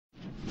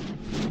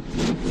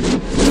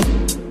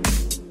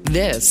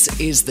This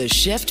is the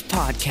Shift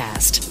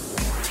Podcast.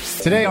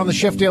 Today on the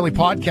Shift Daily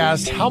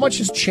Podcast, how much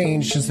has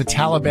changed since the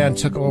Taliban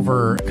took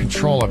over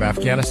control of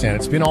Afghanistan?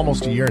 It's been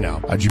almost a year now.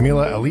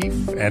 Jamila,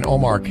 Aleaf, and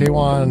Omar,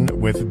 Kaywan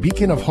with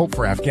Beacon of Hope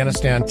for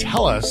Afghanistan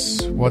tell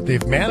us what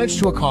they've managed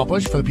to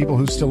accomplish for the people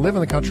who still live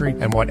in the country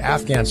and what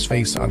Afghans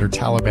face under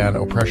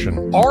Taliban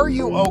oppression. Are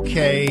you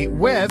okay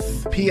with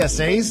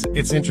PSAs?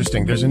 It's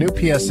interesting. There's a new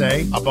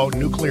PSA about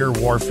nuclear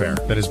warfare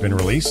that has been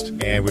released,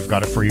 and we've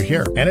got it for you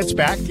here. And it's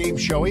back,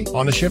 Gameshowey,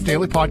 on the Shift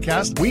Daily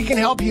Podcast. We can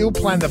help you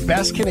plan the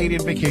best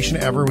Canadian vacation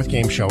ever with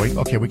Gameshowey.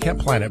 Okay, we can't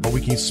plan it, but we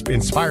can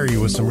inspire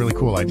you with some really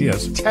cool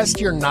ideas. Test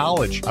your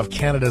knowledge of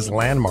Canada's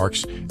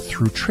landmarks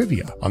through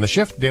trivia on the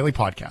Shift Daily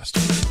Podcast.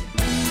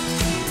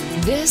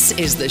 This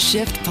is the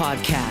Shift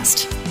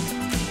Podcast.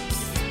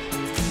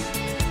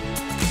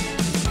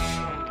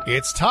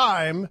 It's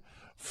time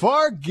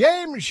for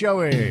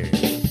Gameshowey.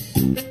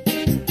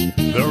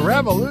 The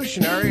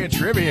revolutionary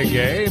trivia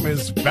game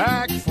is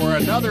back for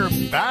another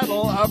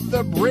battle of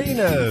the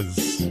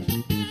Breenas.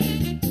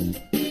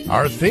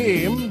 Our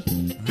theme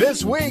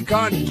this week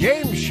on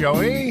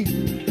Gameshowey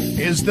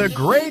is the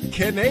Great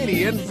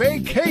Canadian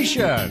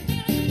Vacation.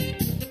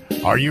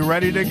 Are you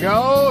ready to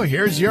go?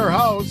 Here's your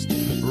host,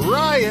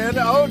 Ryan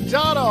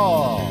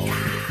O'Donnell.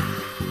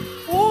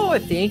 Oh,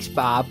 thanks,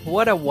 Bob.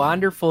 What a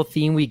wonderful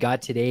theme we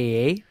got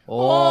today, eh?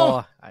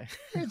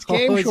 It's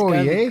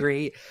Gameshowey, eh? eh?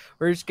 Great.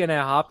 We're just going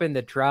to hop in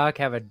the truck,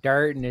 have a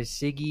dart and a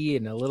ciggy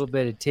and a little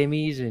bit of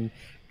Timmy's and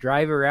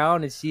drive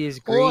around and see his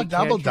great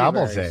doubles,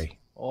 eh?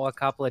 Oh, a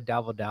couple of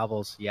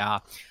doubles, yeah.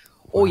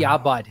 Oh, yeah,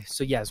 bud.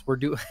 So, yes, we're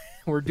doing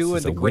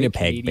the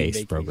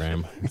Winnipeg-based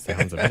program.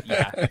 Sounds of it.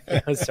 Yeah.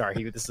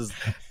 Sorry, this is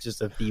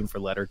just a theme for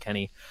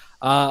Letterkenny.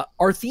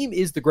 Our theme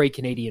is the Great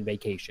Canadian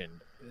Vacation.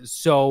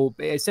 So,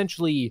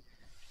 essentially,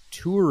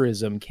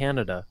 Tourism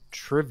Canada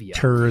trivia.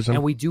 Tourism.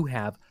 And we do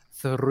have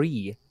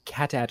 3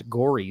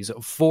 categories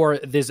for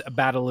this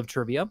battle of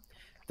trivia.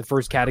 The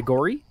first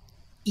category,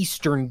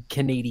 Eastern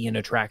Canadian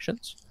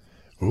attractions.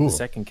 Ooh. The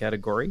second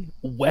category,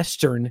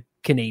 Western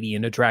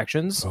Canadian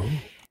attractions.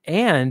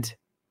 And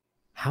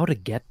how to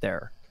get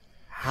there.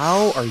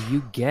 How are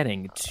you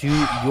getting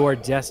to your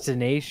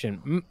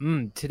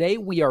destination? Today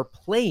we are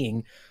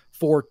playing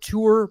for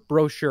tour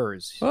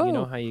brochures. Oh. You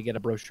know how you get a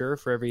brochure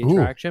for every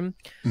attraction?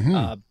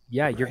 Mm-hmm.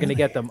 Yeah, you're going to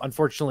get them.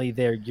 Unfortunately,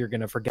 you're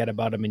going to forget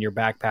about them in your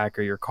backpack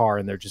or your car,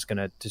 and they're just going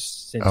to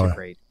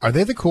disintegrate. Are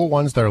they the cool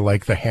ones that are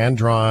like the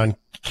hand-drawn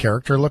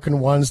character-looking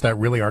ones that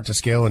really aren't to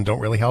scale and don't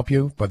really help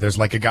you? But there's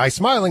like a guy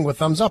smiling with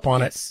thumbs up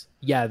on it.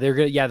 Yeah, they're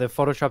good. Yeah, the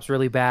Photoshop's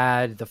really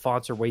bad. The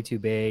fonts are way too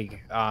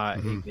big.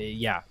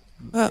 Yeah,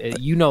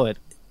 you know it.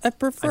 I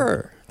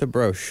prefer the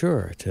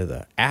brochure to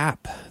the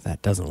app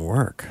that doesn't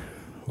work,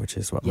 which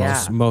is what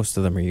most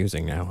of them are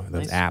using now.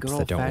 Those apps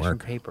that don't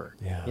work. Paper.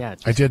 Yeah.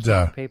 I did.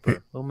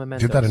 Paper.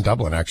 Did that in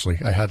Dublin actually.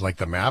 I had like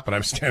the map, and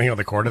I'm standing on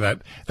the corner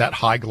that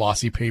high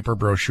glossy paper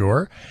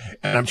brochure,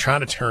 and I'm trying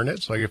to turn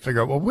it so I can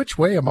figure out, well, which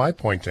way am I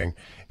pointing?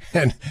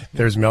 And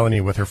there's Melanie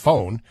with her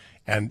phone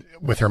and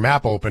with her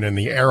map open and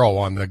the arrow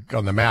on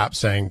the map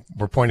saying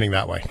we're pointing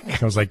that way.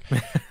 I was like,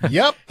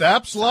 "Yep,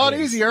 that's a lot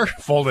easier."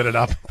 Folded it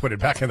up, put it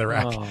back in the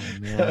rack. Oh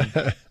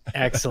man,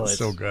 excellent.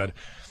 So good.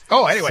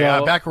 Oh, anyway,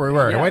 back where we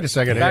were. Wait a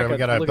second here. We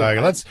gotta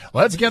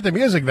let's get the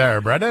music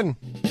there, Brendan.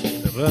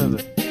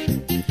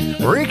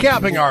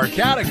 Recapping our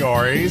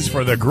categories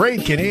for the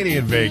Great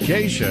Canadian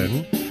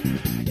Vacation.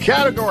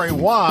 Category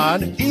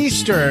 1,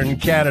 Eastern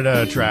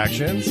Canada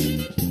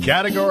attractions.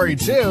 Category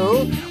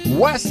 2,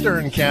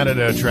 Western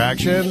Canada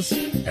attractions.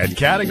 And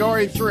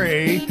Category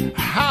 3,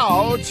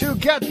 how to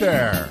get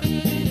there.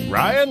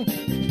 Ryan?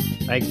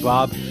 Thanks,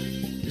 Bob.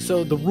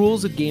 So the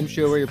rules of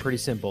Gameshowey are pretty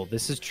simple.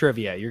 This is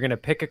trivia. You're going to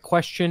pick a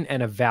question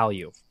and a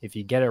value. If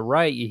you get it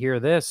right, you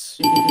hear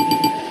this. Ooh.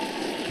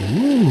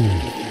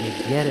 If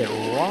you get it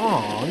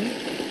wrong...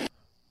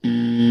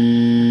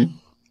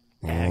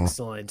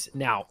 Excellent.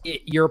 Now,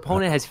 your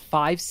opponent has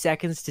 5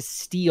 seconds to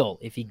steal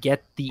if you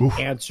get the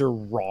answer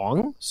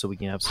wrong. So we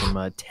can have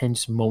some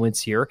tense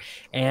moments here.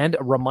 And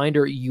a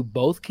reminder, you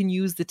both can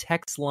use the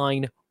text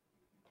line,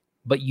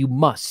 but you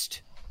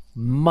must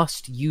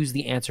use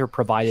the answer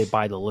provided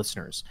by the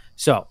listeners.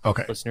 So,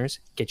 listeners,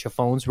 get your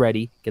phones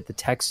ready. Get the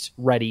text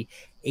ready.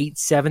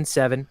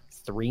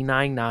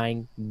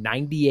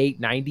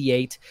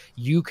 877-399-9898.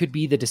 You could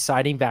be the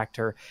deciding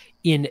factor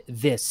in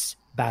this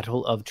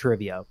battle of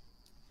trivia.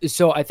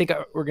 So I think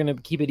we're going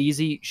to keep it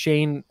easy.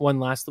 Shane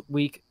won last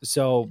week.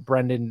 So,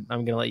 Brendan, I'm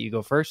going to let you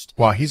go first.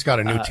 Well, he's got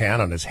a new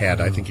tan on his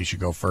head. I think he should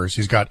go first.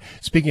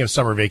 Speaking of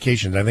summer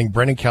vacations, I think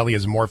Brendan Kelly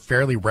is more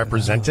fairly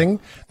representing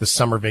the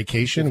summer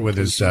vacation with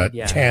his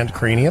tanned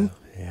cranium.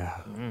 Yeah.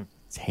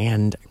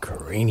 Tanned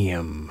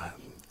cranium.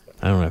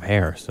 I don't have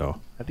hair, so.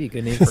 That'd be a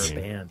good name for a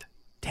band.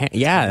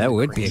 That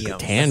would be a good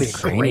tanned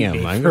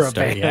cranium. I'm going to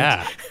start,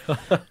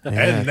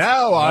 And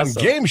now on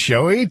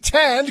Gameshowey,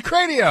 Tanned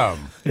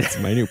Cranium. It's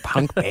my new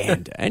punk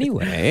band.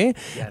 Anyway,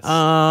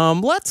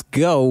 let's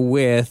go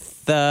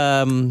with,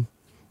 let's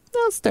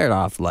start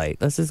off light.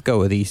 Let's just go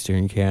with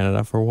Eastern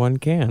Canada for one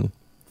can.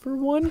 For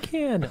one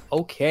can.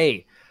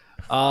 Okay.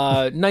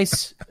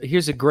 Nice.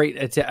 Here's a great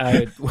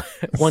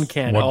one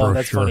can. One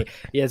that's brochure. funny.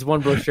 Yeah, it's one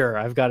brochure.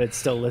 I've got it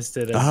still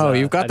listed. As,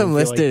 You've got them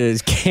listed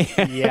as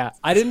can. Yeah,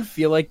 I didn't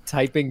feel like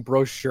typing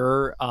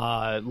brochure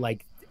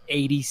like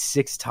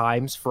 86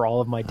 times for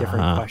all of my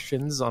different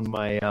questions on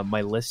my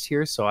my list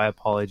here, so I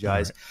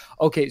apologize.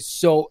 Right. Okay,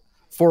 so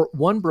for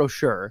one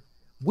brochure,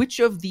 which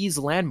of these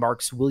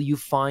landmarks will you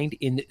find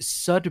in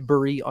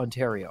Sudbury,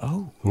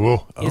 Ontario?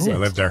 I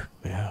live there.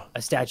 Yeah.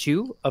 A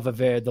statue of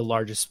the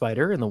largest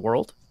spider in the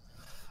world,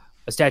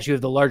 a statue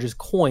of the largest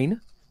coin,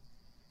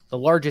 the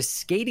largest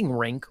skating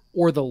rink,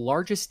 or the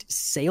largest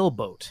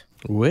sailboat?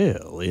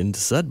 Well, in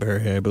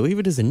Sudbury, I believe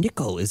it is a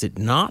nickel, is it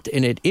not?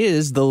 And it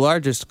is the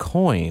largest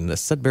coin, the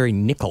Sudbury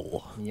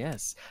nickel.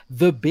 Yes.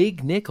 The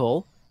big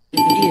nickel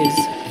is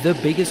the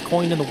biggest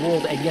coin in the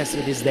world, and yes,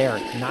 it is there.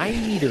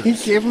 9 meters. He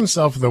gave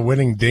himself the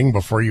winning ding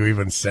before you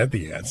even said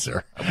the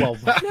answer. Well,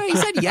 no, he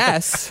said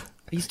yes.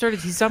 He saw me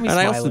smiling. And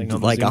I also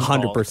on like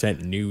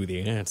 100% knew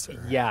the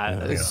answer.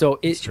 Yeah. So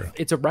it's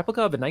a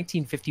replica of a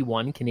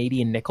 1951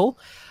 Canadian nickel.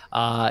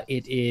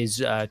 It is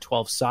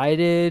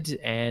 12-sided,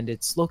 and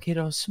it's located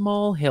on a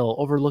small hill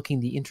overlooking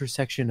the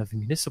intersection of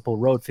Municipal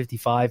Road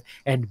 55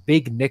 and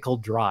Big Nickel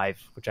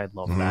Drive, which I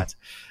love that.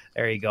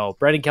 There you go.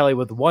 Brendan Kelly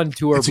with one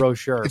tour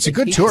brochure. It's a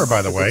good tour,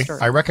 by the way.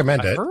 I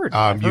recommend it.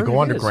 You go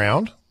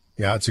underground.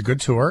 Yeah, it's a good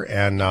tour,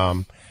 and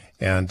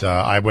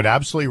I would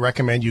absolutely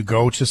recommend you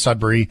go to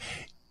Sudbury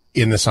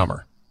in the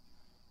summer.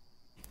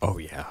 Oh,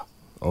 yeah.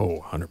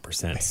 Oh,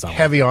 100% summer.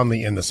 Heavy on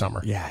in the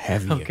summer. Yeah,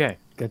 heavy. Okay,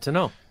 good to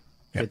know.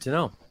 Yep. Good to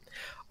know.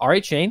 All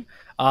right, Shane,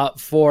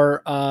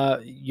 for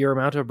your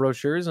amount of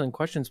brochures and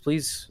questions,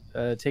 please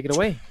take it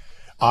away.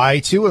 I,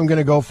 too, am going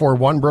to go for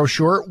one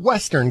brochure.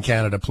 Western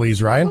Canada,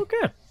 please, Ryan.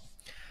 Okay.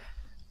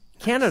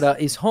 Canada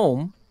is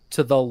home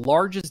to the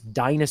largest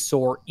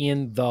dinosaur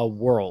in the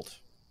world.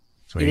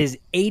 Sweet. It is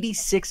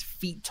 86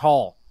 feet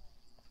tall,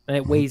 and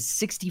it weighs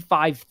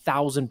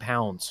 65,000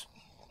 pounds.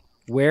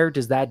 Where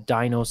does that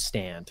dino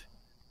stand?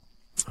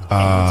 Edmonton,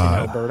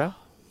 Alberta.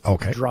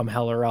 Okay.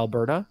 Drumheller,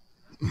 Alberta.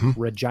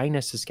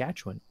 Regina,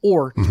 Saskatchewan,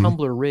 or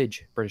Tumbler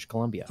Ridge, British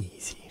Columbia.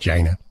 Easy.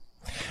 Regina.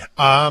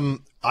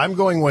 I'm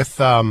going with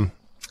Drumheller,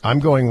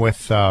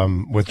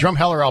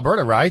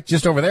 Alberta, right?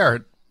 Just over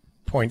there.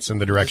 Points in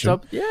the direction.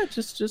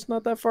 Just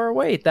not that far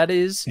away. That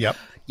is. Yep.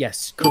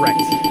 Yes, correct.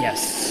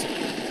 Yes.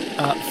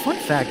 Fun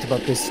fact about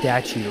this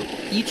statue: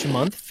 each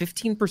month,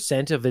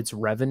 15% of its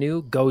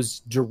revenue goes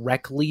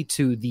directly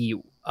to the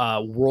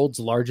world's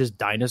largest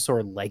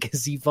dinosaur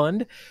legacy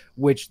fund,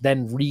 which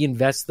then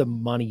reinvests the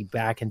money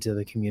back into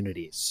the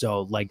community.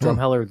 So, like,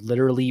 Drumheller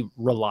literally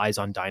relies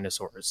on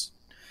dinosaurs,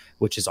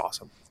 which is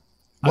awesome.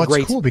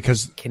 What's cool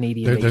because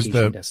Canadian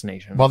vacation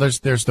destination. Well, there's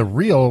the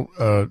real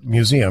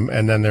museum,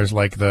 and then there's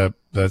like the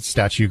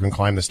statue you can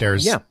climb the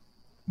stairs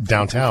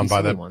downtown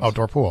by the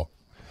outdoor pool.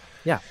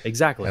 Yeah,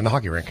 exactly. And the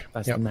hockey rink.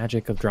 That's the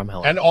magic of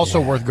Drumheller. And also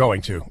worth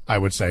going to, I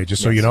would say.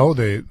 Just so you know,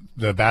 the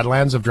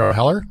Badlands of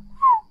Drumheller,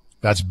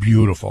 that's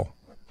beautiful.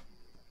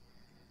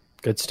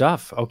 Good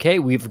stuff. Okay,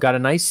 we've got a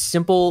nice,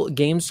 simple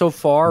game so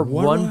far.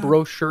 One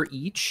brochure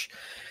each.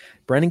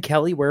 Brendan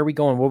Kelly, where are we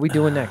going? What are we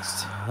doing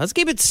next? Let's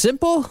keep it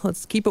simple.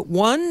 Let's keep it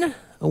one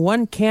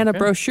can of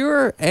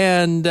brochure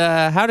and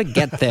how to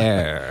get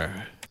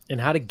there.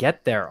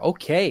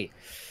 Okay.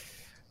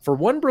 For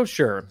one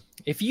brochure,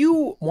 if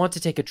you want to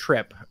take a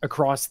trip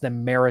across the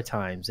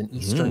Maritimes in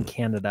Eastern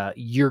Canada,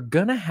 you're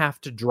going to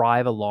have to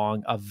drive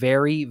along a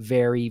very,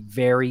 very,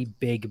 very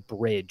big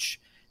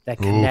bridge that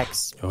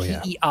connects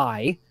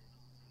PEI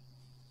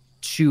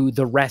to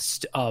the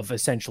rest of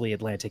essentially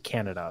Atlantic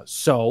Canada.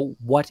 So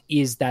what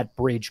is that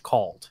bridge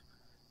called?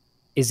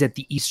 Is it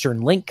the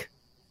Eastern Link,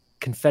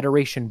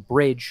 Confederation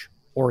Bridge,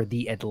 or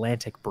the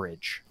Atlantic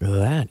Bridge?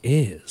 That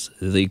is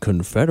the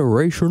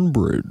Confederation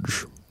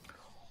Bridge.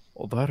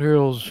 Well, that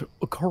is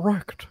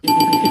correct.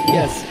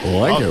 Yes.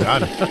 Well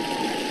done.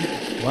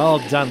 Well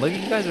done. Look,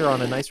 you guys are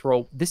on a nice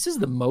roll. This is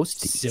the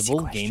most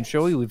civil game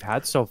show we've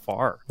had so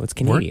far. Well, it's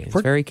Canadian.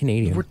 It's very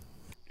Canadian.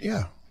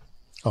 Yeah.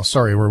 Oh,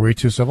 sorry. Were we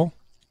too civil?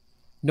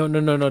 No.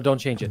 Don't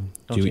change it.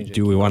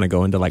 Do we want to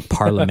go into like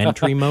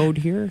parliamentary mode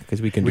here?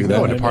 Because we can do that.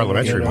 Go into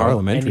parliamentary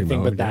mode.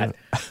 Anything but that.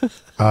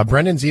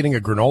 Brendan's eating a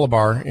granola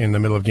bar in the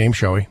middle of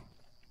Gameshowey.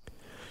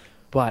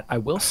 But I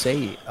will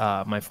say,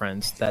 my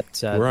friends, that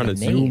we're on a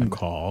Zoom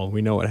call.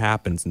 We know what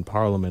happens in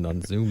Parliament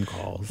on Zoom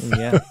calls.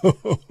 Yeah.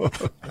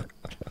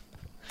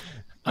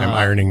 I'm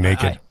ironing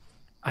naked.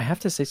 I have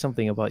to say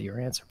something about your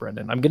answer,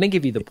 Brendan. I'm going to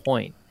give you the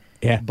point.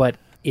 Yeah. But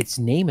its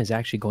name is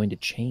actually going to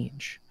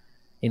change.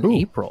 In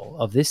April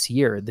of this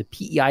year, the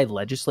PEI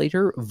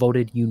legislature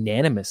voted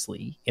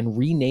unanimously in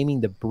renaming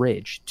the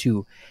bridge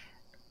to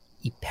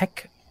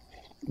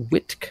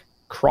Ipecacuitk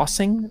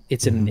Crossing.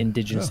 It's an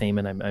indigenous name,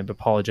 and I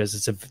apologize.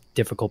 It's a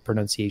difficult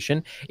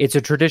pronunciation. It's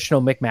a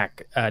traditional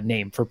Mi'kmaq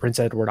name for Prince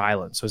Edward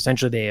Island. So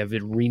essentially, they have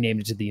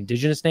renamed it to the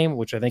indigenous name,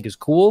 which I think is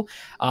cool.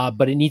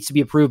 But it needs to be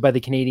approved by the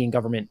Canadian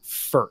government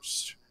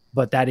first.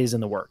 but that is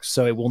in the works.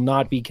 So it will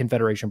not be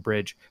Confederation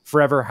Bridge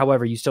forever.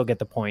 However, you still get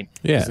the point.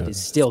 Yeah, it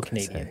is still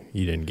Canadian.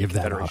 You didn't give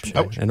that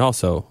option. And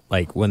also,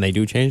 like, when they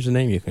do change the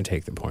name, you can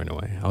take the point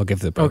away. I'll give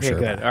the brochure Okay,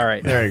 good. back. All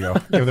right. There you go.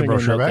 Give the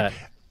brochure back.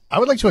 I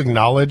would like to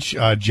acknowledge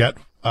Jet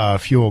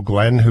Fuel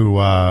Glenn, who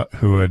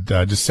had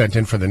just sent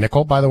in for the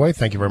nickel, by the way.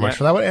 Thank you very much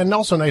for that one. And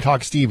also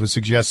Nighthawk Steve, who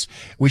suggests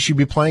we should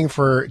be playing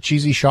for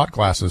cheesy shot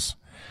glasses.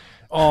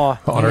 On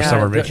our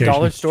summer vacation.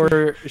 Dollar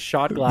store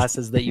shot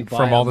glasses that you buy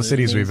from all the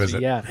cities we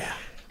visit. Yeah.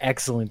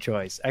 Excellent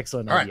choice.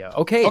 Excellent all idea. Right.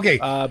 Okay.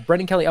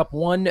 Brendan Kelly up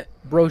one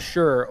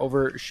brochure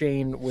over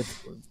Shane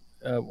with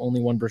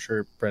only one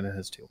brochure. Brendan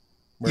has two.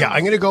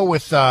 I'm going to go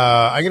with,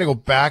 I'm going to go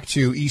back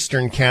to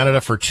Eastern Canada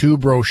for two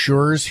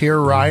brochures here,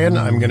 Ryan.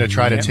 I'm going to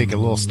try to take a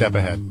little step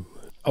ahead.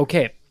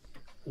 Okay.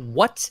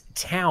 What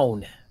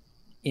town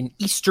in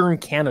Eastern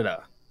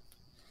Canada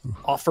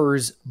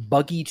offers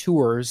buggy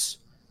tours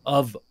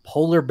of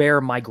polar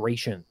bear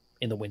migration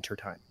in the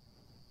wintertime?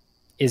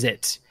 Is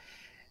it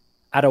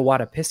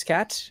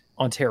Attawattapiskat,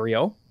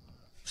 Ontario?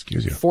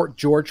 Excuse you. Fort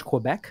George,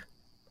 Quebec?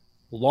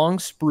 Long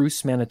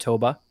Spruce,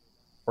 Manitoba?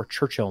 Or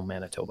Churchill,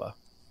 Manitoba?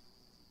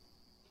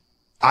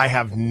 I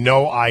have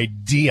no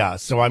idea,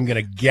 so I'm going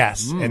to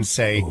guess and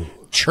say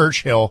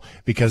Churchill,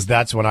 because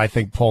that's when I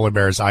think polar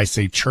bears. I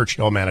say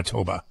Churchill,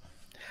 Manitoba.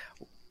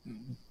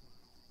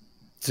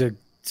 It's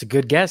a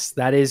good guess.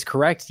 That is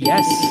correct.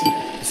 Yes.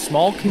 A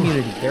small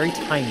community, very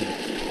tiny,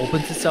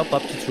 opens itself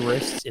up to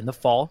tourists in the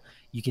fall.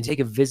 You can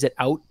take a visit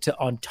out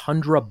on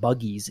tundra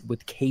buggies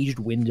with caged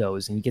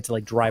windows, and you get to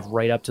like drive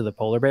right up to the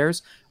polar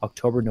bears,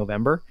 October,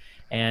 November.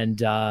 And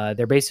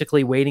they're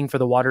basically waiting for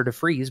the water to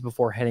freeze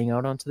before heading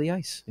out onto the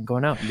ice and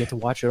going out. You get to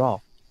watch it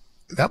all.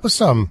 That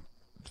was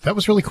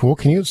really cool.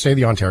 Can you say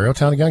the Ontario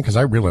town again? Because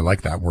I really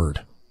like that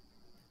word.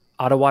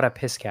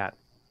 Attawattapiskat.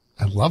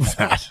 I love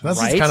that. That's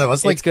right? kind of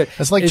that's like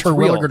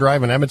Terwilliger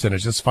Drive in Edmonton.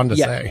 It's just fun to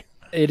say.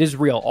 It is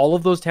real. All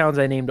of those towns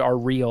I named are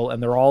real,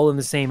 and they're all in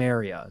the same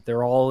area.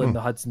 They're all in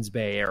the Hudson's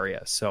Bay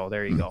area. So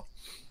there you go.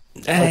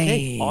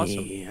 Okay,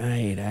 awesome. All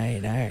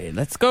right.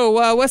 Let's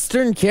go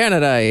Western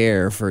Canada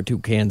here for 2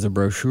 cans of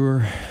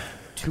brochure.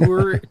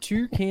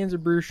 2 cans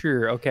of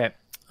brochure. Okay.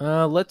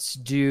 Let's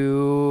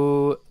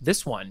do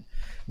this one.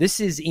 This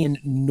is in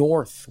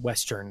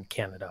northwestern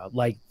Canada,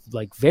 like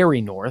very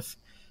north.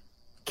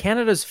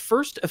 Canada's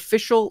first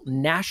official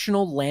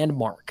national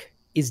landmark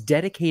is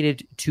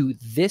dedicated to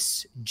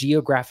this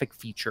geographic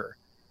feature.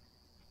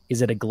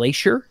 Is it a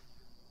glacier,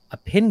 a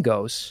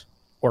pingos,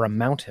 or a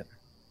mountain?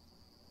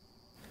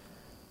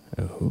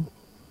 Oh,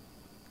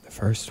 the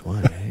first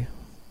one, eh?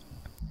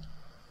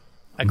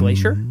 A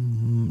glacier?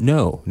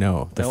 No.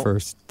 The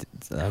first.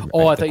 I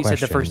thought you said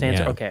the first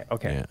answer. Yeah.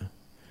 Okay. Yeah.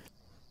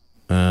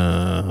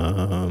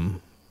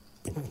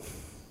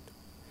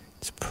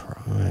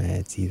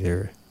 It's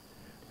either,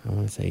 I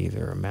want to say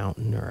either a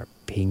mountain or a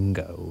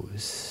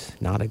pingos,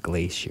 not a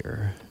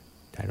glacier.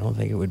 I don't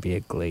think it would be a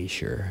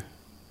glacier.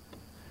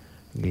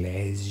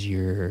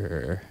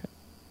 Glacier.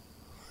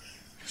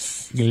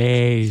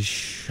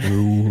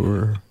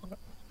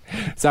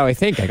 So I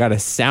think I got to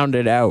sound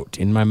it out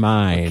in my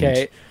mind.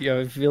 Okay.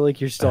 I feel like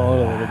you're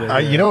stalling a little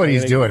bit. You know what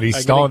he's doing? He's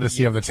stalling to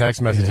see if the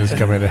text messages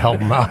come in to help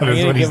him out.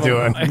 That's what he's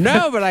doing.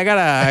 No, but I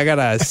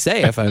gotta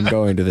say if I'm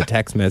going to the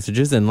text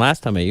messages. And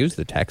last time I used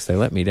the text, they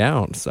let me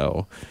down.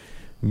 So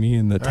me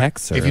and the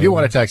text. If you do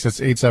want to text, it's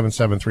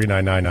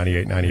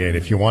 877-399-9898.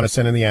 If you want to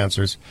send in the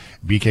answers,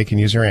 BK can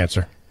use your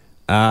answer.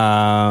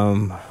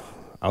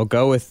 I'll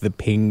go with the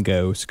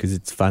pingos because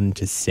it's fun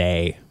to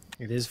say.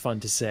 It is fun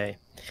to say.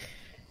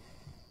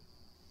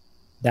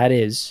 That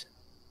is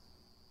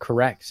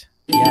correct.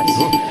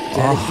 Yes.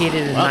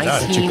 Dedicated in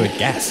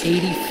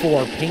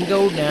 1984,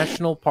 Pingo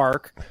National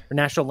Park, or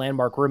National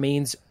Landmark,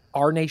 remains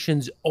our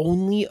nation's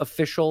only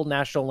official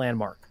national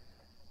landmark.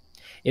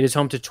 It is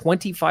home to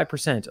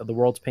 25% of the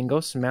world's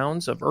Pingos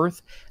mounds of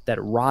Earth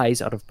that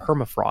rise out of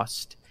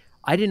permafrost.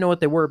 I didn't know what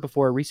they were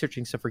before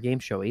researching stuff for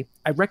Gameshowey.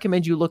 I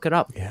recommend you look it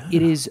up. Yeah.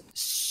 It is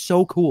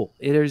so cool.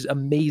 It is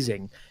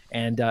amazing.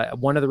 And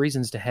one of the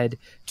reasons to head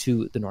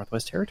to the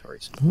Northwest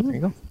Territories. There you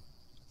go.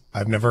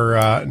 I've never,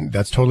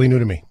 that's totally new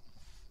to me.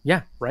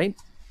 Yeah, right?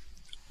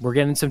 We're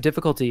getting some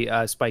difficulty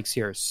spikes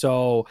here.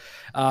 So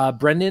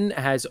Brendan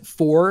has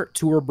 4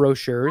 tour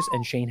brochures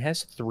and Shane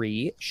has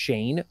 3.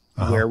 Shane,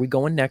 where are we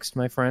going next,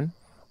 my friend?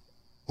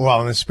 Well,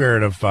 in the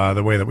spirit of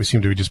the way that we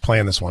seem to be just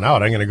playing this one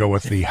out, I'm going to go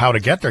with the how to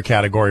get there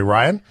category,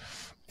 Ryan.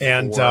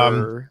 And,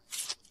 well,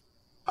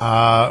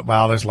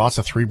 there's lots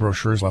of 3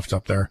 brochures left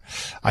up there.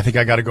 I think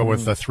I got to go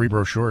with 3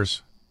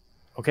 brochures.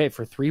 Okay,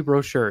 for 3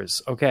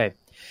 brochures. Okay.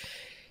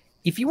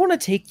 If you want to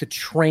take the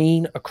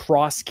train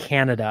across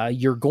Canada,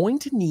 you're going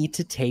to need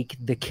to take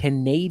the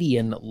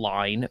Canadian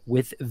line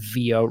with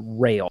Via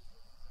Rail.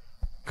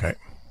 Okay.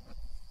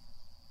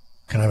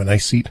 Can I have a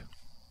nice seat?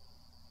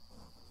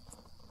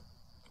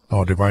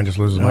 Oh, did Brian just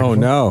lose his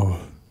microphone? Oh, no.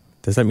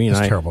 Does that mean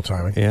That's terrible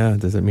timing. Yeah,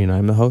 does it mean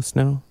I'm the host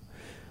now?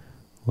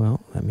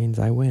 Well, that means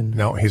I win.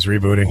 No, he's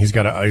rebooting. He's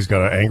got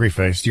an angry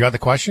face. Do you got the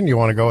question? You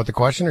want to go with the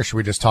question, or should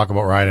we just talk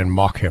about Ryan and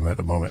mock him at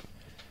the moment?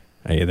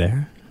 Are you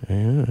there?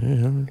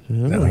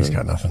 No, he's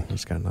got nothing.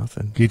 He's got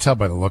nothing. Can you tell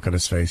by the look on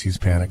his face? He's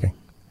panicking.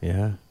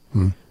 Yeah.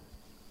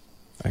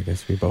 I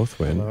guess we both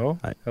win. Hello?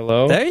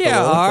 There you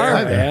Hello?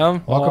 are. There I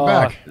am. Welcome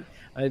back.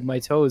 My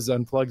toes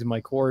unplugged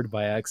my cord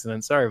by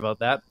accident. Sorry about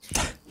that.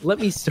 Let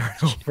me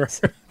start over.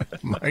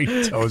 My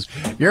toes.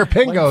 Your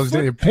Pingos.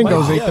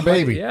 Pingos ate the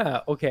baby.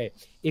 Yeah, okay.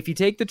 If you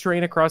take the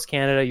train across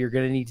Canada, you're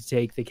going to need to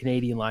take the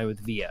Canadian line with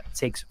Via. It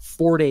takes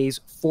 4 days,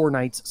 4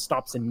 nights,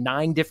 stops in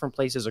 9 different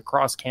places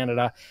across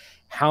Canada.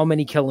 How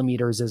many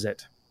kilometers is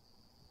it?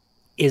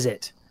 Is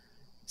it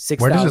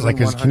 6,000? Where does it, like,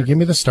 can you give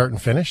me the start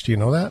and finish? Do you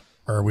know that?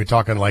 Or are we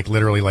talking, like,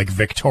 literally, like,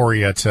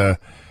 Victoria to...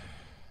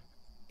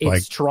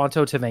 It's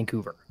Toronto to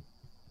Vancouver.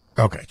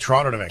 Okay,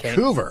 Toronto to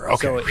Vancouver.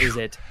 Okay. So is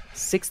it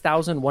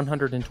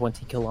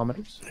 6,120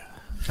 kilometers?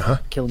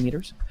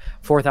 Kilometers?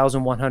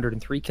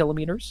 4,103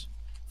 kilometers?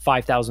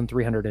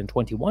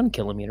 5,321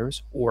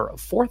 kilometers? Or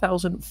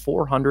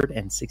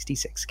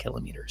 4,466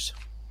 kilometers?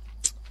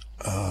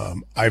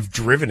 I've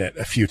driven it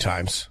a few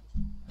times.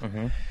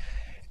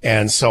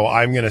 And so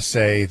I'm going to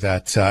say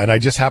that, and I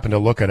just happened to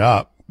look it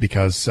up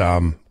because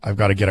I've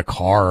got to get a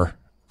car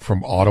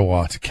from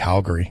Ottawa to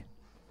Calgary.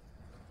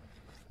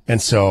 And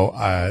so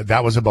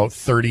that was about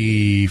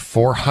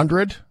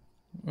 3,400.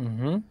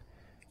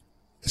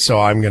 So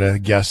I'm going to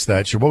guess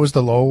that. What was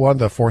the low one,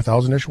 the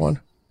 4,000-ish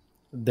one?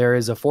 There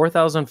is a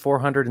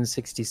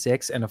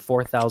 4,466 and a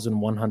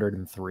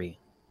 4,103.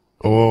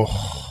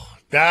 Oh,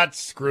 that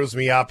screws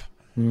me up.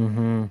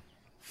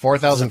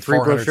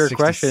 4,466.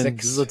 Question.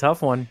 This is a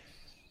tough one.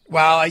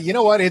 Well, you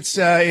know what? It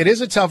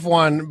is a tough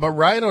one, but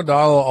Ryan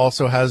O'Donnell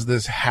also has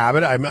this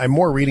habit. I'm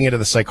more reading into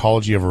the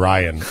psychology of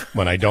Ryan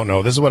when I don't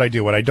know. This is what I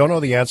do. When I don't know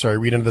the answer, I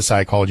read into the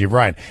psychology of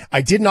Ryan.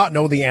 I did not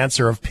know the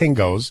answer of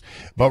Pingos,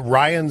 but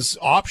Ryan's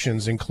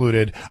options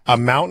included a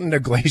mountain, a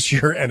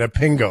glacier, and a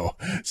Pingo.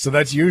 So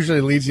that usually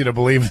leads you to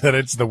believe that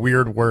it's the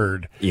weird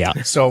word.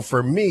 Yeah. So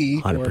for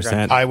me,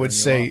 100%. I would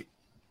say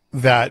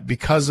that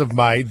because of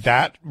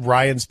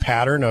Ryan's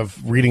pattern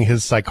of reading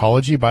his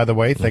psychology, by the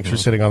way, thanks for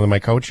sitting on my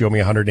couch. You owe me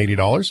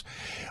 $180.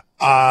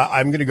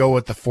 I'm going to go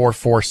with the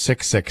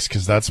 4466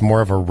 because that's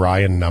more of a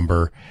Ryan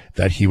number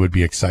that he would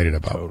be excited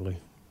about. Totally.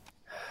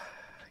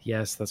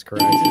 Yes, that's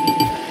correct.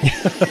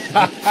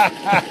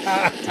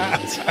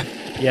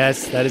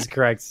 Yes, that is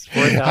correct.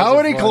 How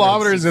many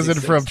kilometers is it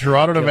from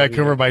Toronto to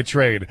Vancouver by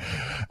train?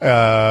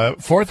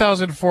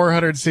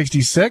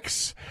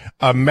 4,466,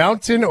 a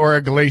mountain or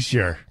a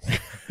glacier?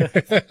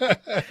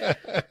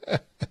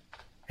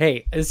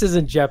 Hey, this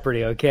isn't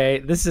Jeopardy, okay?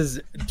 This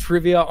is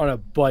trivia on a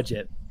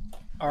budget.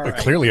 All right.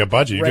 Clearly a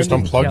budget. You just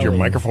unplugged your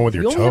microphone with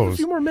your toes.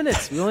 We only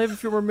have a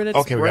few more minutes.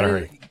 Okay, we gotta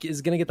hurry.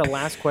 Is going to get the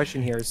last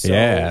question here. So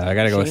Yeah, I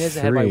got to go Shane is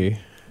ahead 3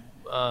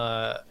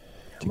 to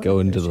go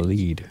into the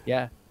lead.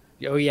 Yeah.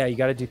 Oh, yeah, you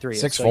got to do 3.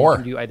 6-4. So you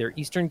can do either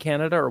Eastern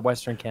Canada or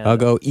Western Canada. I'll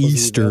go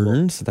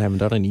Eastern, since I haven't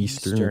done an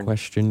Eastern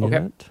question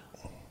yet.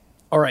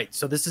 All right,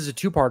 so this is a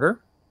 2-parter.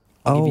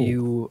 I'll give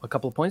you a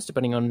couple of points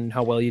depending on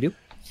how well you do.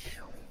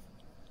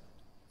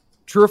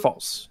 True or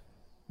false?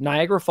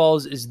 Niagara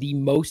Falls is the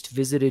most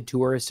visited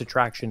tourist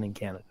attraction in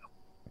Canada.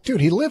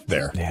 Dude, he lived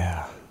there.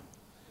 Yeah.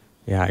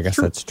 Yeah, I guess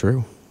that's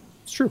true.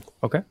 It's true.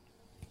 Okay.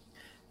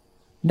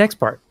 Next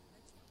part.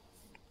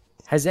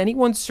 Has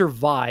anyone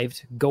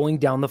survived going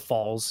down the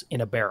falls in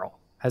a barrel?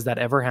 Has that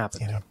ever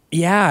happened?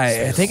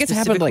 Yeah, I think it's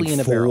happened like Specifically in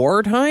a barrel.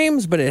 4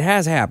 times, but it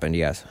has happened,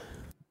 yes.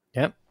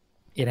 Yep.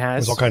 It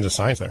has. There's all kinds of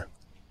signs there.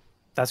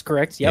 That's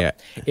correct. Yep.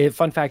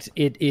 Fun fact,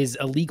 it is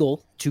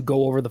illegal to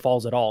go over the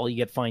falls at all. You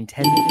get fined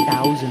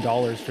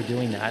 $10,000 for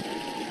doing that.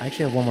 I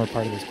actually have one more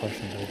part of this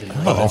question that I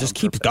didn't It just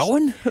keeps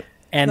going?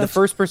 And the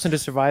first person to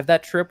survive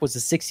that trip was a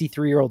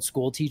 63-year-old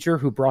school teacher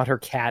who brought her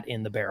cat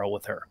in the barrel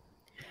with her.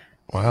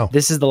 Wow.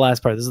 This is the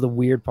last part. This is the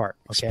weird part.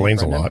 Okay,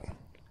 Explains Brendan? a lot.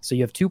 So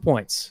you have 2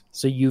 points.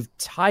 So you've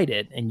tied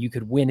it, and you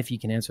could win if you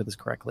can answer this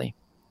correctly.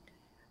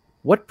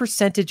 What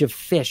percentage of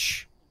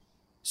fish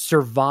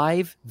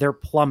survive their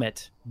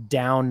plummet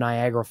down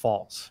Niagara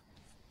Falls?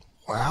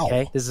 Wow.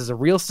 Okay, this is a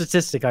real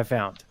statistic I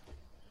found.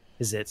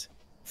 Is it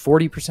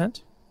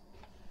 40%,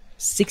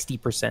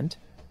 60%,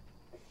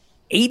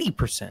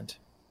 80%,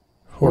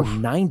 or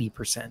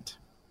 90%?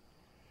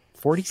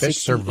 40, Fish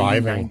 60,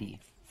 surviving 80, 90.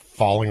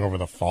 falling over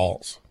the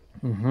falls.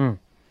 Well,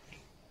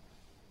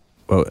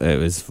 it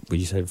was,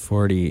 you said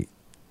 40,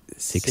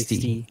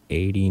 60,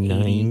 80,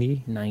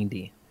 90?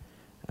 90.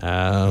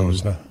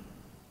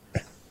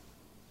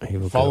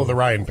 Follow the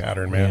Ryan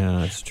pattern, man. Yeah,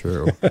 that's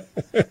true.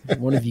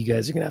 One of you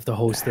guys are going to have to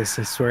host this.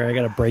 I swear, I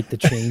got to break the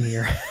chain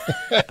here.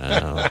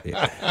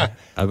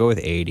 I'll go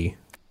with 80.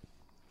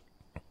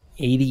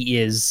 80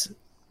 is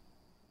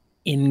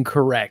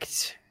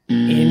incorrect.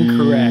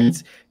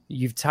 Incorrect.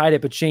 You've tied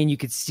it, but Shane, you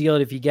could steal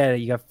it if you get it.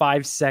 You got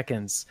 5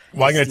 seconds.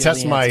 Well, I'm going to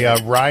test my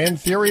Ryan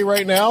theory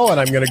right now, and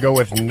I'm going to go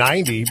with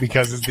 90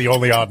 because it's the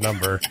only odd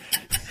number.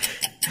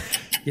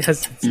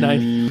 Yes, it's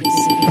 90.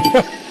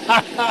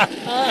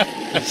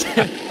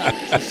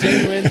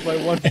 Shane wins by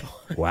 1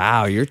 point.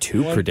 Wow, you're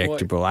too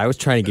predictable. I was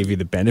trying to give you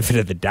the benefit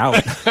of the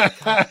doubt.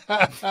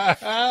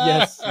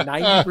 Yes,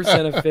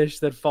 90% of fish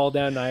that fall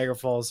down Niagara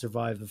Falls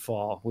survive the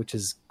fall, which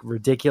is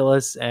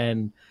ridiculous,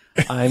 and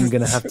I'm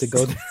going to have to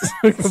go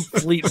through a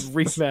complete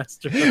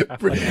remaster.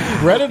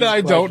 Brett and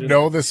I don't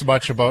know this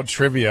much about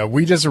trivia.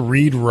 We just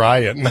read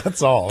Ryan.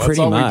 That's all. That's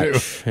Pretty all much, we do.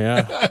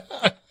 yeah.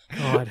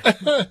 God.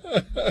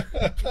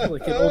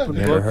 Like an open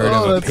Never book. heard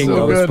of a that's so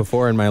pingos good.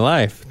 before in my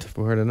life.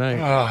 Before tonight.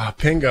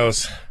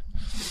 Pingos.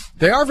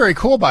 They are very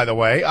cool, by the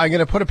way. I'm going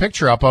to put a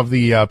picture up of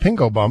the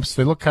Pingo bumps.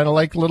 They look kind of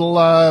like little,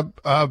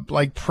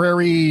 like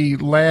prairie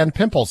land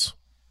pimples.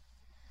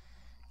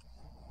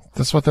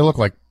 That's what they look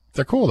like.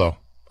 They're cool, though.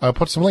 I'll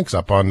put some links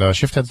up on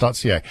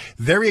shiftheads.ca.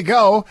 There you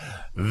go.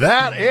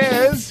 That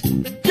is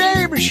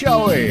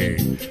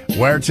Gameshowey,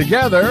 where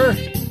together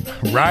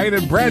Ryan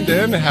and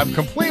Brendan have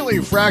completely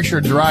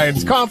fractured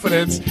Ryan's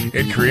confidence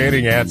in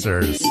creating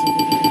answers.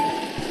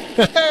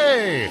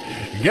 Hey,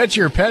 get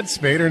your pet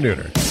spayed or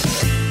neutered.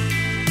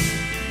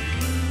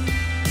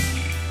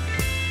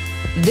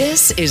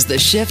 This is the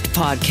Shift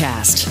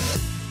Podcast.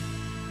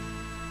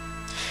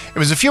 It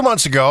was a few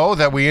months ago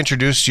that we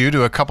introduced you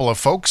to a couple of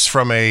folks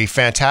from a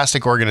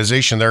fantastic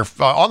organization. They're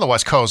on the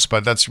West Coast,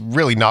 but that's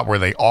really not where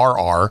they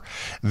are.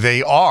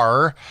 They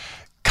are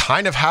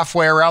kind of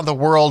halfway around the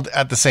world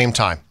at the same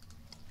time.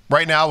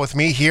 Right now with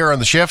me here on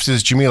the Shift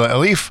is Jamila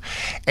Aleaf.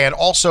 And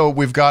also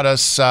we've got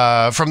us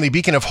from the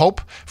Beacon of Hope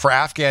for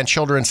Afghan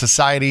Children's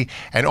Society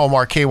and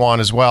Omar Kaywan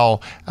as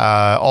well,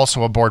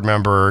 also a board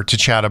member, to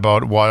chat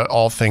about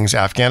all things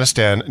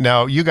Afghanistan.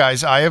 Now, you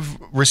guys, I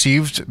have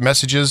received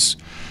messages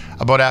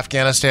about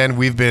Afghanistan.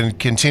 We've been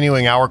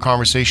continuing our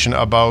conversation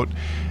about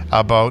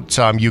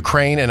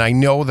Ukraine, and I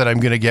know that I'm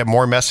going to get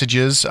more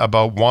messages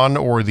about one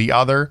or the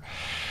other.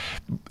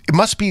 It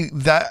must be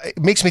that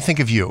it makes me think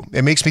of you.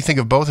 It makes me think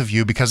of both of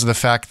you because of the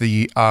fact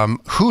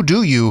who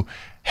do you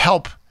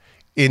help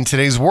in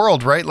today's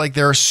world, right? Like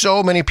there are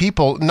so many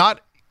people,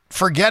 not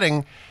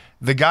forgetting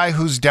the guy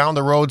who's down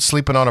the road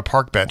sleeping on a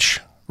park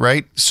bench,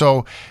 right?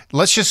 So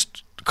let's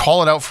just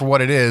call it out for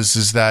what it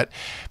is that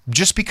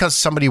just because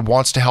somebody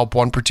wants to help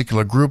one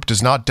particular group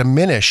does not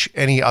diminish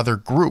any other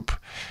group.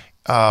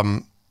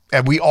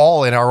 And we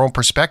all, in our own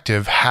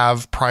perspective,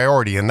 have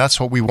priority. And that's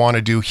what we want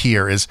to do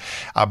here is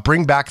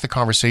bring back the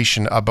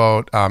conversation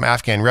about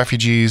Afghan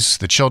refugees,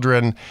 the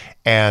children,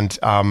 and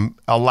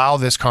allow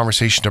this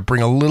conversation to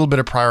bring a little bit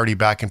of priority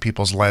back in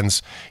people's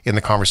lens in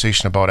the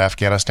conversation about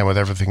Afghanistan with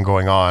everything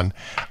going on.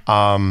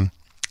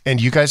 And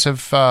you guys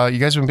have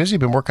been busy,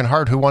 been working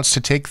hard. Who wants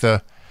to take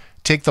the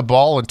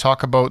ball and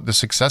talk about the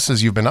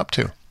successes you've been up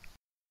to?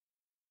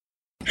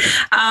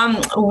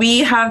 We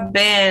have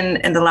been,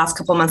 in the last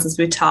couple of months since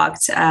we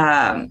talked,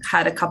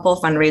 had a couple of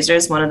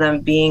fundraisers, one of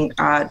them being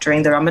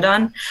during the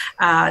Ramadan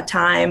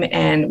time,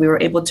 and we were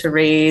able to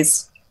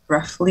raise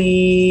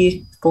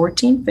roughly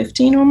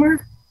 15 or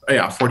more.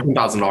 Yeah,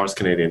 $14,000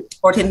 Canadian.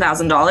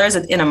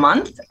 $14,000 in a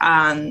month.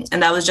 And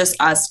that was just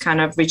us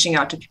kind of reaching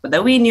out to people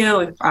that we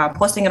knew,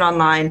 posting it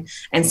online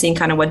and seeing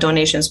kind of what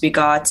donations we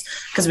got.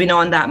 Because we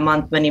know in that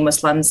month, many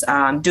Muslims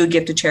do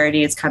give to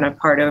charity. It's kind of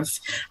part of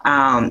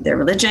their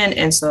religion.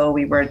 And so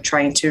we were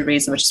trying to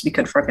raise as much as we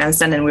could for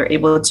Afghanistan, and we were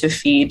able to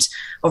feed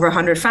over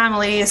 100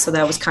 families. So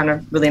that was kind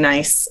of really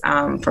nice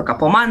for a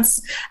couple of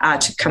months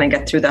to kind of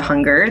get through the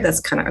hunger that's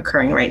kind of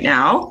occurring right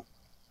now.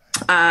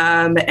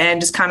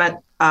 And just kind of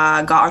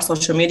got our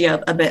social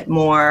media a bit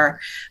more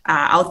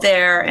out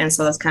there. And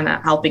so that's kind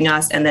of helping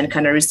us, and then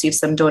kind of received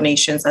some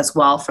donations as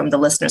well from the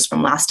listeners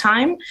from last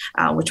time,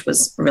 which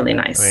was really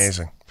nice.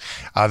 Amazing.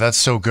 That's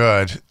so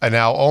good. And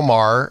now,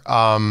 Omar,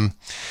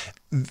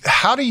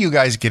 how do you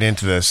guys get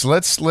into this?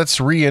 Let's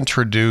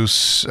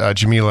reintroduce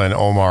Jamila and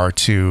Omar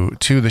to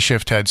the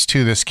Shift Heads,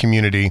 to this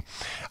community.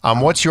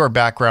 What's your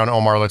background,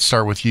 Omar? Let's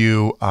start with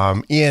you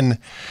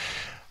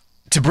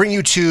to bring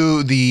you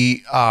to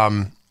the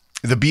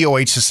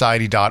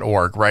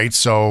bohsociety.org, right?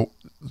 So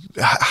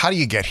how do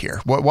you get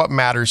here? What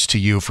matters to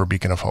you for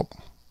Beacon of Hope?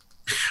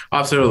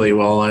 Absolutely.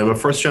 Well, I'm a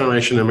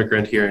first-generation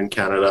immigrant here in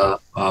Canada.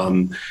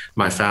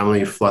 My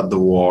family fled the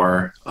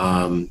war.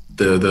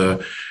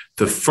 The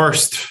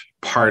first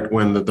part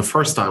when the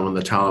first time when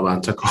the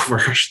Taliban took over,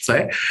 I should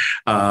say.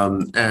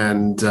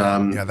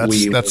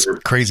 That's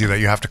crazy that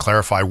you have to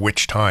clarify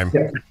which time.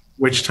 Yeah,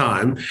 which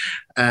time.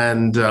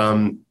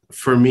 And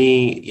for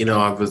me,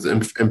 I was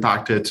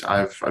impacted.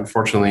 I've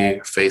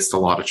unfortunately faced a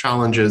lot of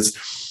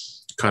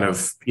challenges, kind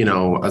of,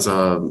 as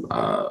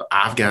a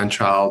Afghan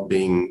child,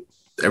 being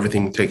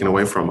everything taken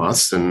away from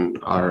us and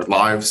our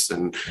lives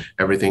and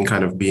everything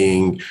kind of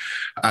being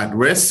at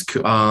risk.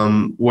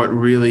 What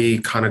really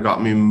kind of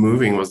got me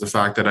moving was the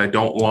fact that I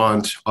don't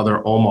want other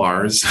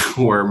Omars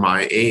who are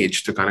my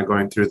age to kind of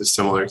going through the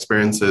similar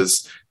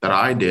experiences that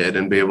I did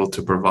and be able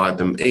to provide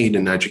them aid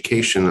and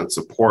education and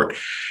support.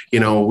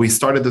 We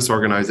started this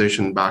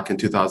organization back in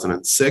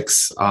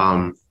 2006.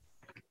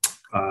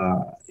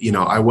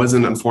 I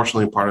wasn't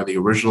unfortunately part of the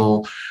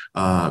original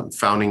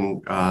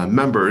founding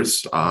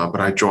members, but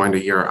I joined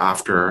a year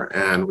after,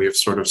 and we've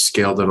sort of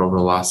scaled it over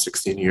the last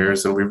 16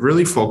 years. And we've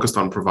really focused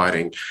on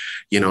providing,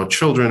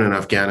 children in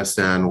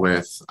Afghanistan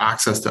with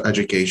access to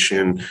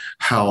education,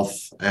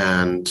 health,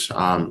 and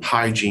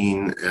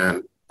hygiene,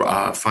 and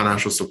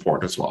financial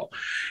support as well.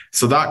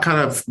 So that kind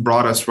of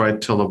brought us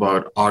right till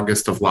about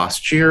August of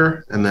last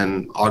year. And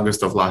then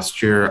August of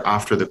last year,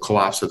 after the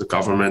collapse of the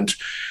government,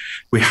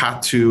 we had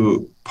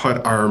to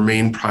put our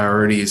main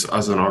priorities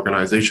as an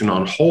organization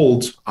on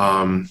hold,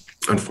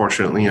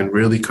 unfortunately, and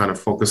really kind of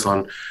focus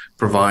on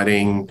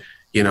providing,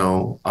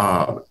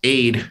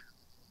 aid,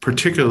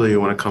 particularly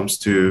when it comes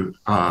to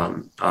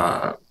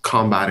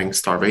combating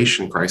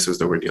starvation crisis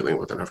that we're dealing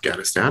with in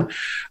Afghanistan,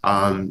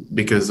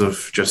 because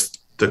of just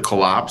the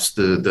collapse,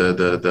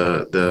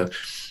 the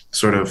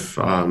sort of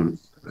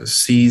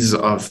seize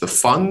of the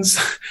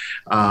funds,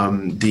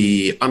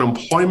 the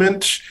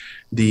unemployment,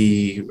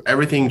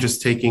 everything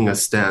just taking a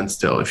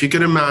standstill. If you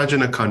could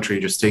imagine a country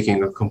just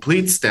taking a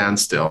complete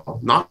standstill,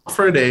 not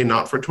for a day,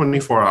 not for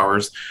 24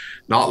 hours,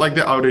 not like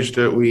the outage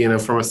that we,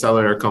 from a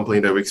cellular company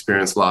that we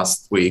experienced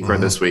last week or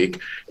this week.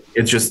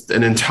 It's just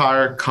an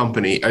entire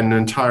country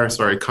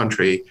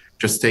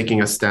just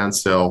taking a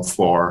standstill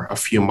for a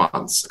few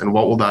months. And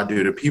what will that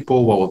do to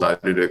people? What will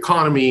that do to the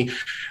economy?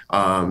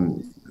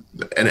 And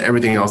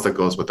everything else that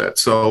goes with it.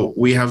 So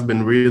we have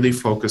been really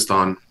focused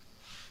on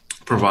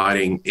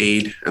providing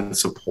aid and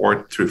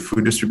support through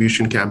food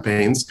distribution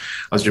campaigns.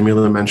 As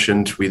Jamila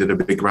mentioned, we did a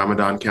big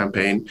Ramadan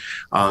campaign.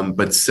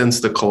 But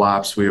since the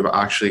collapse, we have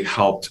actually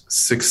helped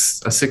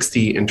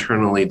 60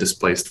 internally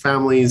displaced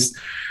families.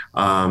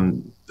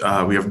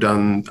 We've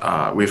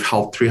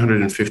helped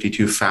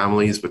 352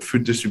 families with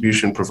food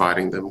distribution,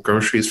 providing them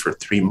groceries for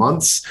 3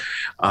 months.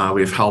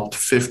 We've helped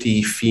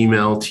 50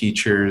 female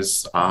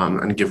teachers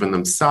and given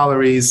them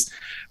salaries.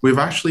 We've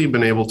actually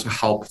been able to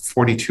help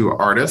 42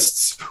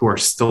 artists who are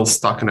still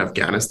stuck in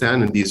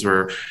Afghanistan. And these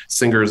were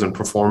singers and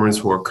performers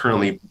who are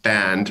currently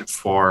banned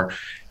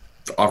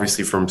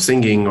obviously from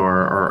singing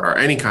or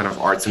any kind of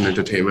arts and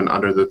entertainment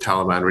under the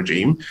Taliban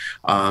regime,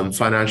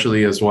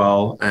 financially as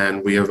well.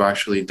 And we have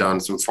actually done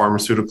some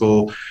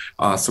pharmaceutical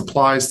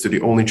supplies to the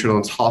only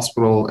children's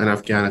hospital in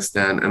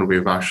Afghanistan. And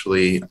we've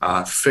actually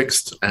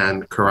fixed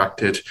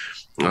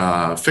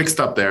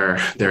up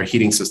their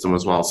heating system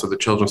as well. So the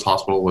children's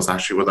hospital was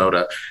actually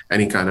without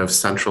any kind of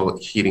central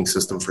heating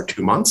system for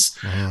 2 months,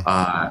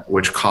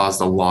 which caused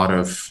a lot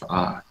of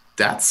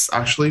deaths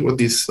actually with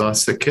these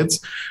sick kids.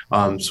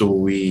 So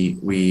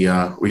we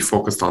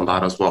focused on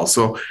that as well.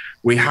 So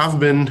we have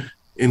been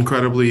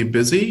incredibly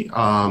busy,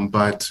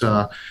 but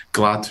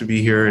glad to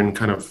be here and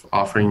kind of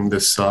offering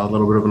this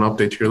little bit of an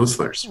update to your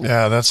listeners.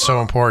 Yeah, that's so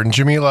important.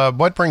 Jamila,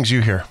 what brings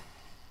you here?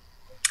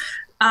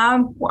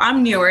 Well,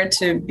 I'm newer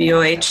to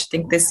BOH. I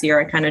think this year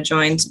I kind of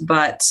joined,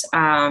 but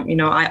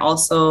I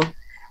also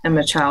am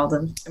a child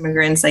of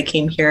immigrants. I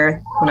came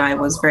here when I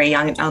was very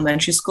young in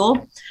elementary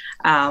school.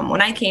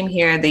 When I came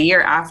here, the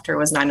year after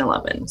was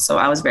 9/11. So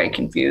I was very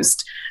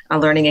confused,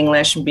 learning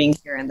English and being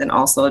here, and then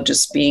also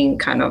just being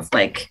kind of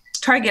like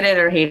targeted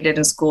or hated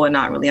in school and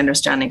not really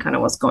understanding kind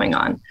of what's going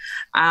on.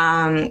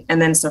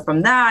 And then so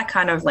from that,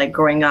 kind of like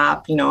growing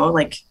up,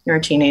 like you're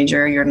a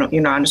teenager, you're not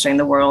understanding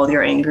the world,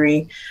 you're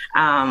angry.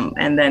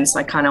 And then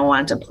so I kind of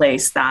wanted to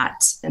place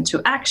that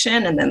into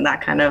action. And then I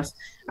kind of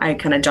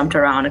jumped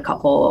around a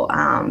couple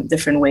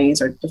different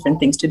ways or different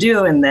things to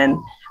do. And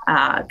then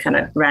kind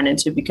of ran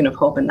into Beacon of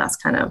Hope, and that's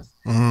kind of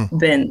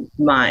been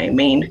my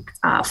main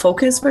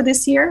focus for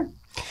this year.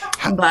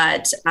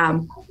 But I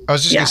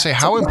was just going to say,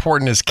 how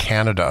important is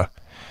Canada?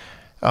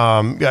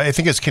 I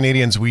think as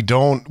Canadians, we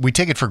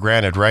take it for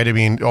granted, right? I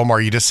mean,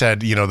 Omar, you just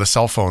said, the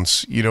cell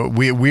phones,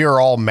 we are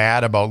all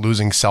mad about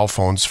losing cell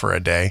phones for a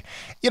day,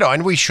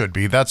 and we should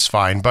be, that's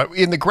fine. But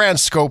in the grand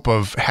scope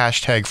of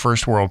hashtag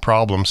first world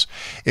problems,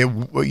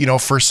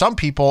 for some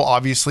people,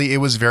 obviously it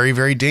was very,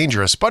 very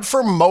dangerous, but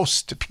for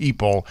most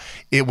people,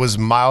 it was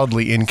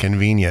mildly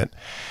inconvenient.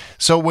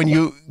 So when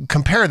you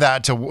compare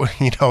that to,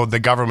 the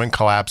government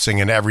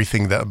collapsing and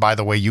everything that, by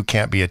the way, you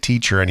can't be a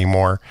teacher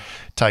anymore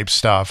type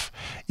stuff,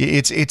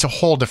 it's a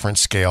whole different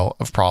scale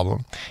of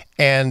problem.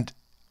 And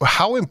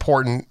how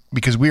important,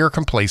 because we are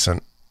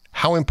complacent,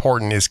 how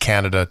important is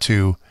Canada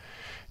to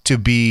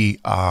be,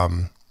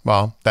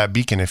 that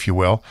beacon, if you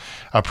will,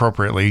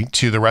 appropriately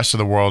to the rest of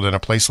the world in a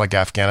place like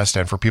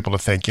Afghanistan, for people to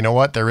think, you know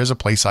what, there is a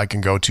place I can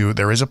go to.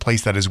 There is a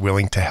place that is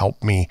willing to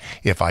help me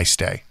if I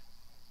stay.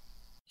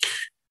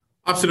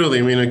 Absolutely.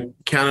 I mean,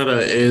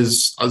 Canada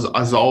has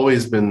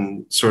always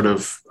been sort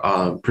of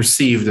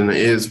perceived and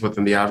is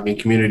within the Afghan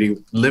community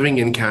living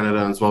in Canada,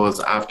 as well as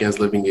Afghans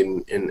living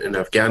in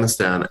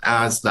Afghanistan,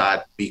 as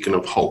that beacon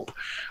of hope.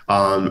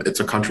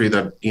 It's a country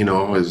that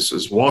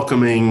is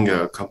welcoming,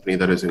 a country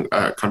that is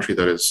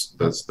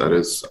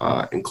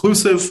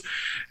inclusive,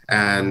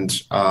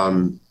 and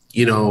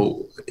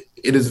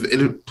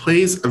it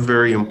plays a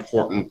very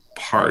important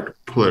part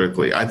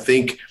politically. I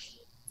think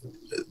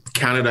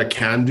Canada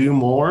can do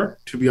more,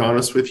 to be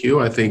honest with you.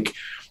 I think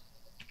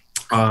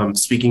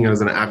Speaking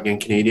as an Afghan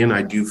Canadian,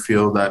 I do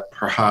feel that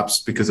perhaps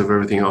because of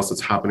everything else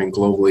that's happening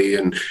globally,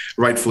 and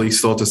rightfully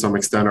so to some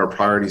extent, our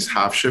priorities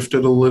have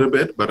shifted a little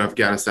bit, but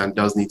Afghanistan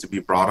does need to be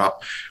brought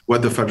up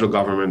with the federal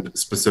government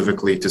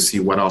specifically to see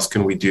what else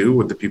can we do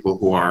with the people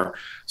who are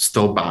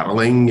still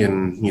battling,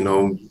 and, you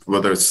know,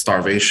 whether it's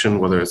starvation,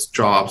 whether it's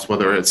jobs,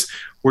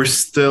 we're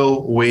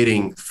still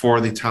waiting for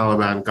the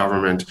Taliban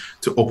government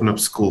to open up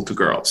school to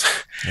girls.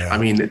 Yeah. I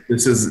mean,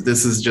 this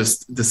is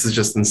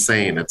just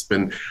insane. It's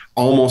been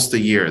almost a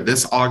year.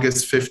 This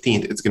August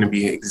 15th, it's going to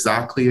be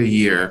exactly a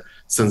year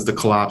since the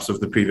collapse of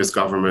the previous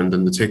government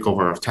and the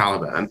takeover of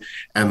Taliban,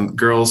 and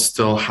girls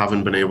still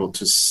haven't been able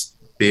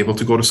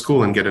to go to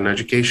school and get an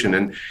education.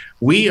 And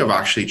we have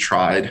actually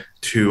tried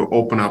to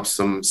open up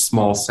some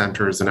small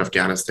centers in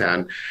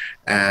Afghanistan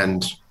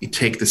and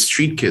take the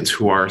street kids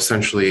who are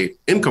essentially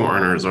income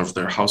earners of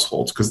their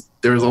households, because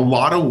there's a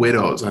lot of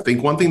widows. I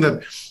think one thing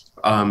that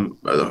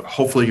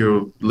hopefully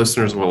your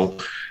listeners will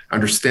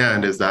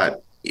understand is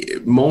that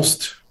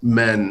most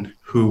men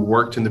who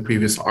worked in the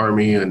previous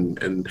army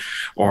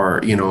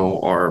are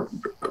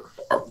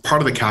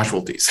part of the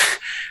casualties.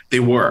 They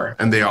were,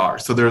 and they are.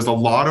 So there's a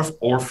lot of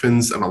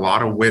orphans and a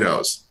lot of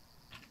widows.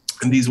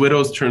 And these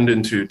widows turned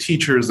into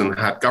teachers and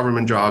had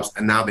government jobs,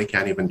 and now they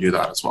can't even do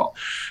that as well.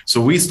 So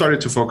we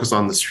started to focus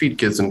on the street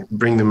kids and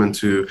bring them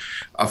into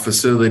a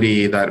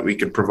facility that we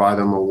could provide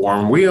them a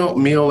warm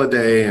meal a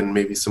day and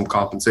maybe some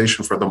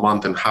compensation for the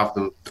month, and have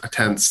them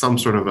attend some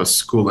sort of a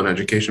school and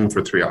education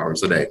for 3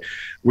 hours a day.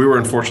 We were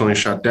unfortunately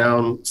shut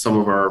down. Some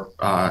of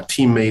our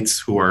teammates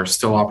who are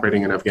still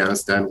operating in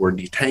Afghanistan were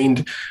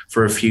detained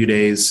for a few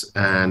days,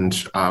 and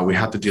we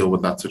had to deal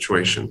with that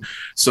situation.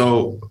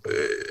 So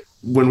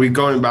when we're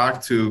going back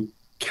to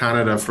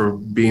Canada for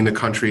being the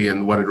country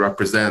and what it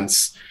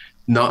represents,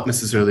 not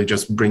necessarily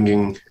just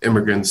bringing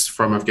immigrants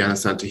from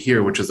Afghanistan to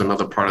here, which is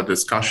another part of the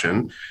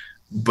discussion,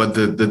 but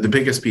the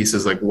biggest piece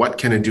is like, what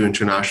can it do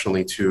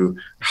internationally to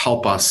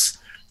help us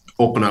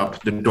open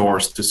up the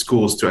doors to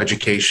schools, to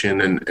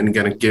education, and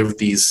going to give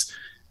these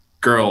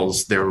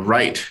girls their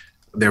right,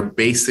 their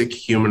basic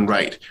human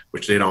right,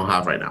 which they don't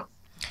have right now.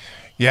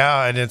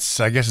 Yeah, and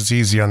I guess it's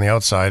easy on the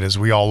outside as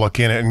we all look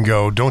in it and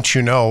go, don't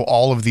you know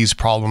all of these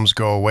problems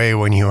go away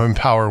when you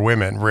empower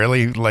women?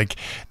 Really? Like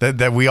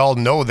that we all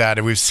know that,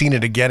 and we've seen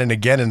it again and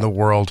again in the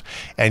world,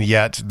 and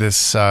yet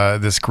this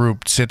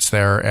group sits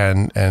there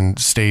and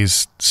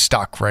stays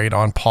stuck, right,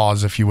 on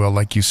pause, if you will,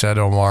 like you said,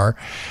 Omar.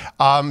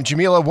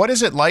 Jamila, what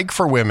is it like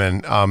for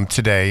women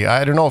today?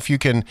 I don't know if you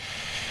can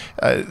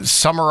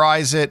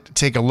summarize it,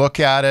 take a look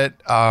at it.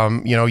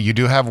 You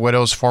do have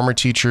widows, former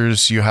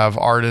teachers, you have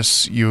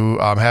artists, you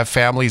have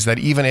families that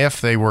even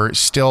if they were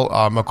still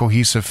a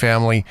cohesive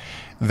family,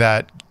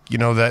 that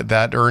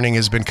that earning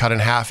has been cut in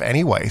half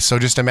anyway. So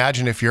just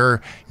imagine if you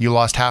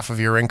lost half of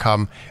your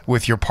income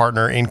with your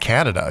partner in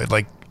Canada.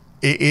 Like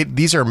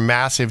these are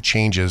massive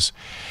changes.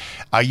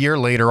 A year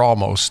later,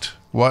 almost.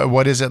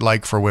 What is it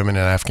like for women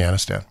in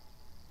Afghanistan?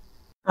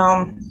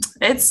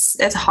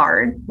 It's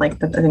hard. I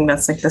think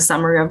that's like the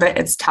summary of it.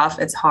 It's tough.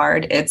 It's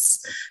hard.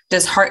 It's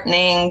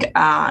disheartening.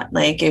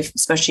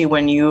 Especially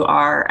when you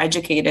are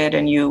educated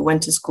and you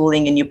went to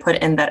schooling and you put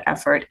in that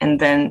effort, and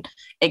then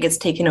it gets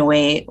taken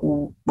away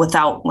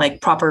without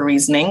like proper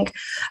reasoning.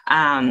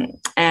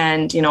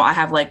 I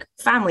have like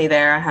family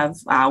there. I have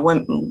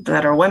women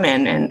that are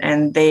women,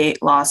 and they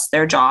lost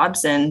their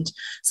jobs, and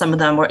some of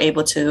them were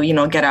able to,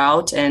 get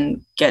out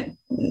and get,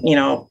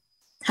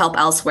 help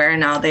elsewhere.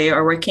 Now they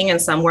are working, and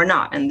some were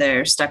not, and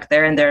they're stuck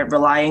there, and they're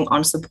relying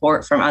on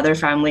support from other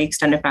family,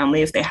 extended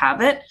family, if they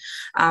have it.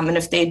 And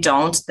if they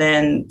don't,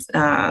 then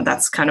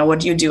that's kind of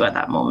what you do at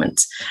that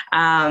moment.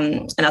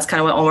 And that's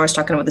kind of what Omar was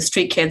talking about, the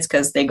street kids,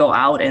 because they go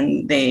out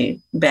and they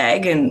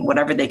beg and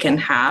whatever they can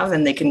have,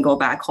 and they can go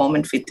back home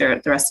and feed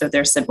the rest of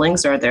their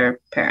siblings or their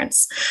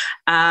parents.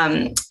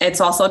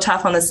 It's also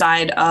tough on the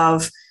side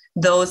of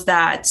those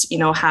that,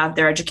 have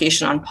their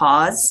education on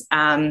pause.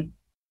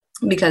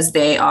 Because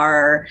they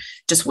are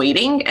just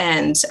waiting.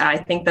 And I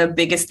think the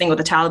biggest thing with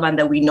the Taliban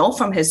that we know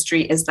from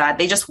history is that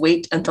they just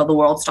wait until the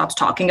world stops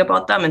talking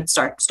about them and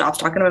stops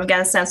talking about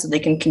Afghanistan so they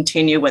can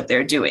continue what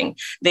they're doing.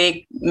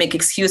 They make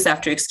excuse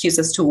after excuse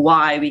as to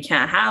why we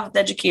can't have the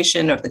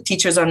education, or if the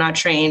teachers are not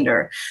trained,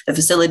 or the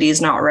facility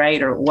is not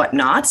right, or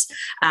whatnot,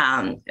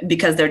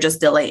 because they're just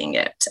delaying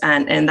it.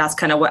 And that's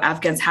kind of what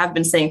Afghans have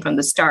been saying from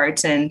the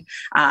start. And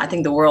I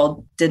think the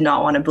world did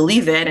not want to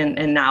believe it.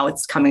 And now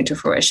it's coming to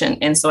fruition.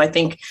 And so I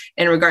think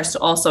in regards to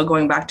also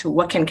going back to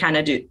what can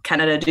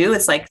Canada do,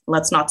 it's like,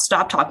 let's not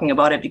stop talking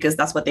about it, because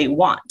that's what they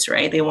want,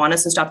 right? They want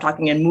us to stop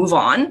talking and move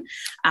on.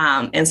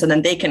 And so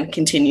then they can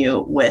continue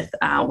with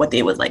what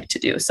they would like to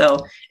do.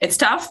 So it's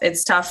tough.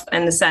 It's tough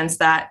in the sense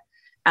that,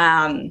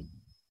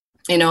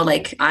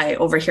 I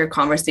overhear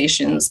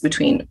conversations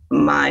between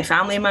my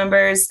family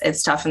members.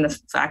 It's tough in the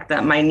fact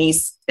that my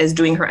niece is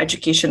doing her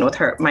education with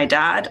my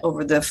dad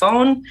over the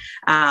phone.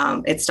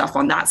 It's tough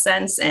on that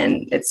sense.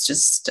 And it's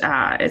just,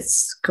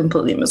 it's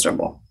completely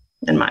miserable,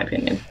 in my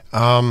opinion.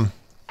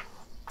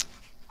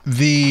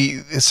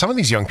 some of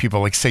these young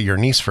people, like say your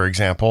niece, for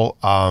example,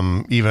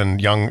 even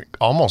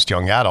almost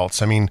young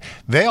adults. I mean,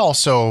 they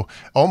also,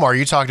 Omar,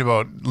 you talked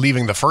about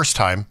leaving the first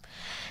time.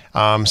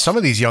 Some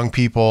of these young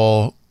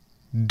people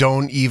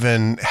don't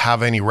even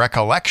have any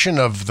recollection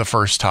of the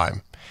first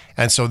time.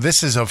 And so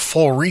this is a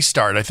full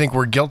restart. I think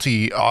we're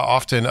guilty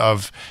often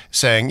of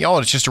saying, oh,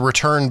 it's just a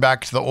return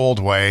back to the old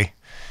way.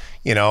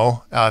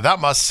 That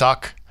must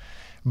suck.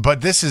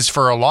 But this is,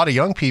 for a lot of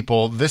young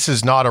people, this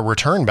is not a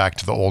return back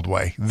to the old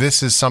way.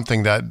 This is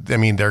something that, I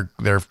mean, they're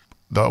the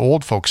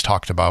old folks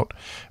talked about,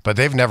 but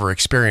they've never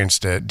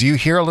experienced it. Do you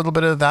hear a little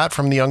bit of that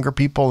from the younger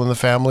people in the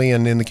family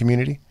and in the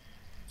community?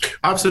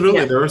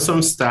 Absolutely. Yeah. There were some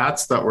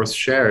stats that were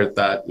shared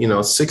that,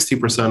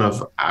 60%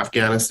 of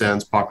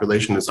Afghanistan's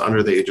population is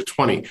under the age of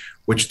 20,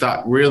 which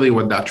that really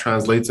what that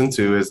translates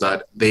into is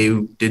that they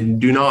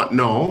do not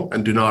know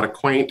and do not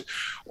acquaint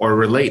or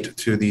relate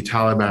to the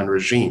Taliban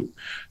regime.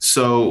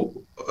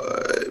 So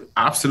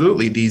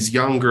absolutely, these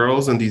young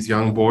girls and these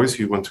young boys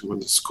who went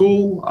to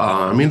school,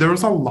 there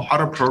was a lot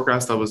of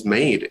progress that was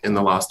made in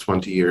the last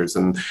 20 years.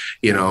 And,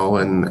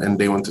 and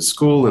they went to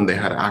school and they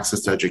had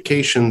access to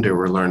education. They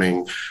were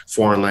learning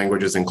foreign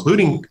languages,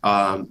 including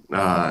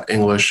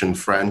English and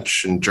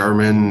French and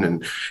German,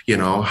 and,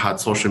 had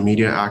social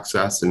media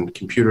access and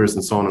computers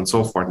and so on and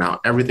so forth. Now,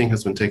 everything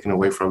has been taken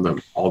away from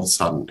them all of a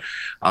sudden.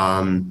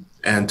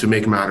 And to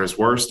make matters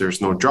worse,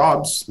 there's no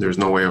jobs. There's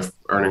no way of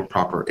earning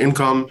proper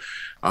income.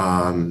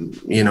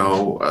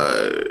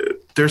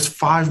 There's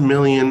 5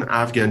 million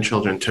Afghan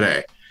children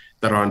today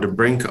that are on the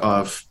brink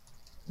of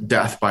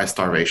death by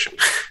starvation.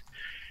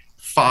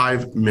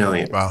 5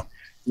 million. Wow.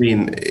 I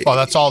mean,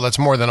 that's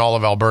more than all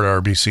of Alberta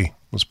or BC.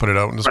 Let's put it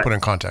out. Let's put it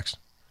in context.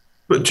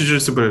 But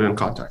just to put it in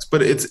context,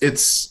 but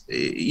it's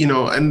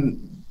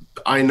and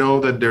I know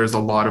that there's a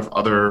lot of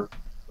other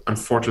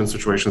unfortunate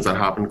situations that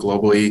happen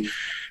globally.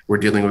 We're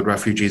dealing with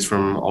refugees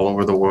from all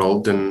over the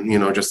world, and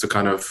just to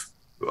kind of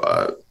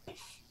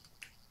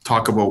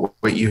talk about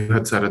what you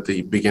had said at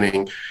the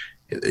beginning,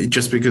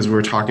 just because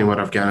we're talking about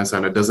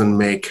Afghanistan, it doesn't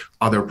make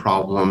other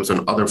problems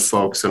and other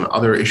folks and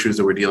other issues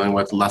that we're dealing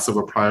with less of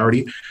a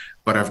priority.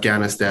 But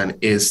Afghanistan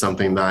is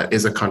something that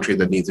is a country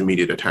that needs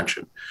immediate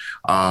attention.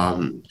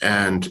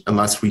 And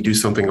unless we do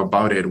something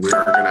about it, we're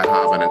going to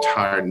have an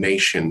entire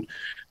nation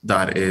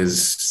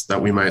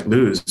that we might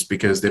lose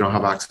because they don't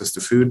have access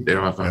to food, they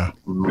don't have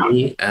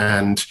money.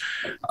 And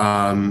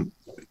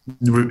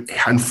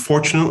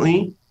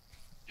unfortunately,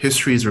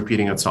 history is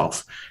repeating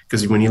itself.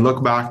 Because when you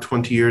look back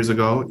 20 years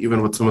ago,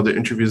 even with some of the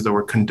interviews that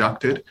were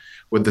conducted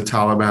with the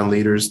Taliban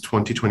leaders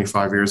 20,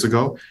 25 years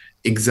ago,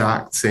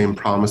 exact same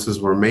promises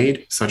were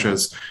made, such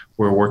as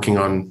we're working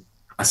on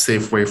a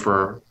safe way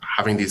for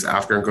having these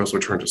Afghan girls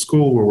return to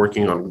school, we're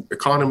working on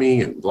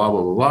economy and blah,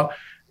 blah, blah, blah.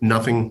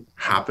 Nothing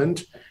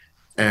happened.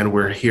 And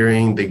we're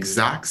hearing the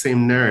exact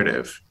same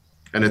narrative.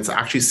 And it's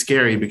actually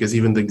scary because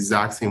even the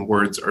exact same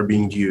words are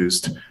being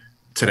used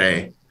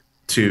today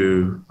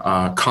to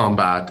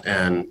combat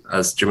and,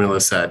 as Jamila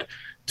said,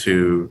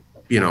 to,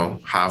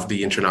 have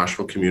the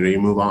international community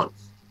move on.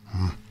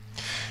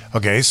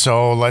 Okay,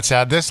 so let's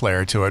add this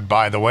layer to it.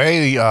 By the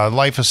way,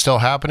 life is still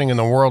happening and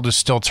the world is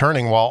still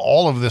turning while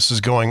all of this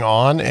is going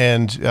on.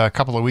 And a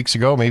couple of weeks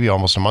ago, maybe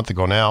almost a month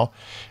ago now,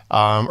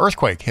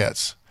 earthquake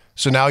hits.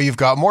 So now you've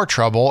got more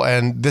trouble,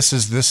 and this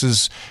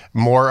is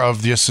more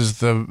of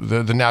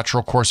the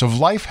natural course of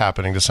life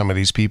happening to some of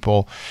these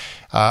people.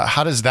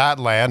 How does that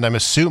land? I'm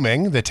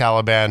assuming the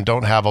Taliban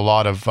don't have a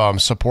lot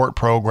of support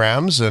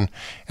programs and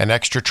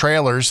extra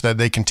trailers that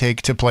they can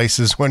take to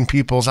places when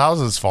people's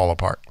houses fall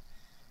apart.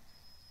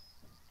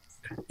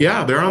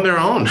 Yeah, they're on their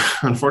own.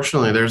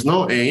 Unfortunately, there's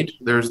no aid.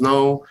 There's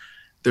no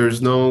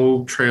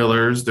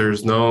trailers.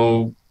 There's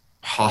no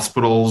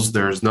hospitals.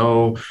 There's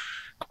no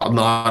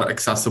not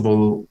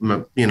accessible,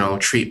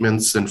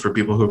 treatments and for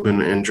people who've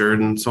been injured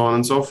and so on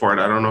and so forth.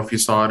 I don't know if you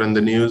saw it in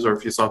the news or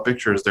if you saw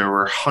pictures. There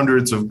were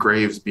hundreds of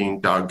graves being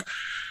dug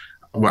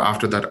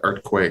after that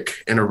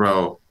earthquake in a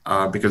row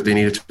because they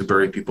needed to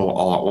bury people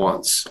all at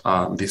once.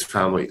 These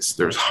families,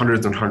 there's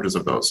hundreds and hundreds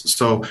of those.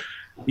 So,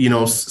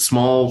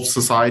 small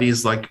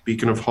societies like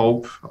Beacon of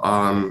Hope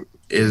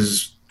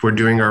we're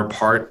doing our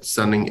part,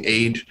 sending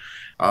aid,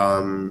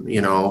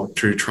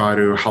 to try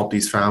to help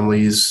these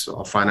families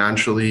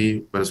financially,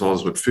 but as well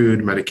as with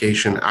food,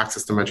 medication,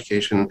 access to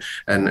medication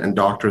and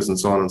doctors and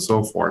so on and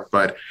so forth.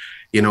 But,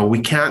 we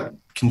can't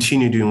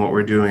continue doing what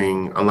we're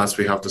doing unless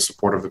we have the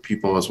support of the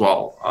people as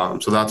well.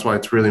 So that's why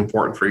it's really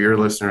important for your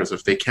listeners,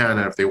 if they can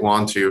and if they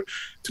want to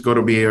go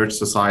to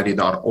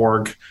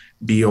bohsociety.org,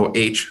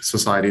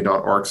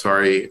 bohsociety.org,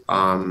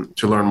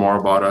 to learn more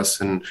about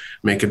us and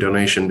make a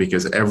donation,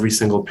 because every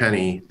single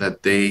penny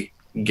that they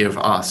give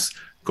us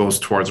goes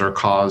towards our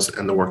cause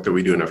and the work that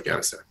we do in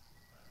Afghanistan.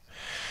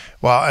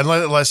 Well, and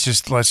let's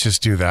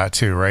just do that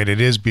too, right? It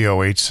is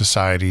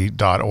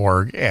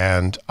bohsociety.org,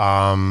 and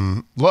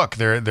look,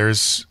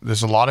 there's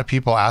a lot of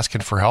people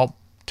asking for help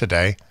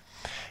today,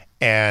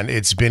 and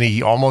it's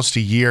been almost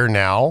a year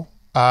now,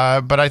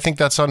 but I think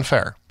that's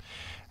unfair.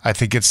 I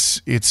think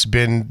it's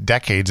been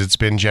decades, it's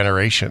been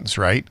generations,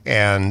 right?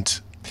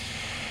 And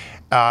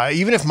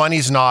even if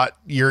money's not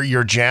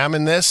your jam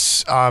in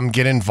this,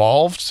 get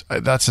involved.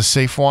 That's a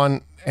safe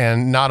one.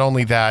 And not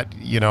only that,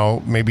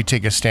 maybe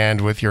take a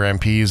stand with your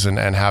MPs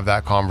and have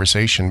that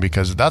conversation,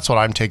 because that's what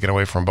I'm taking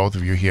away from both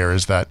of you here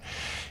is that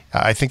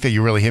I think that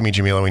you really hit me,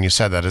 Jamila, when you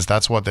said that, is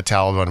that's what the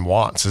Taliban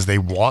wants, is they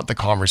want the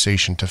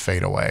conversation to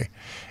fade away.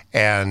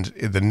 And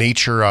the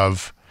nature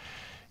of,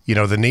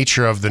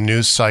 the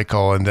news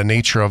cycle and the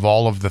nature of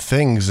all of the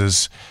things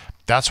is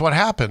that's what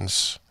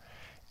happens.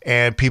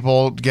 And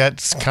people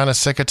get kind of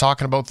sick of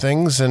talking about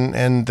things,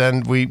 and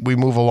then we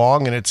move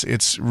along, and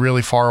it's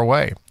really far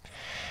away.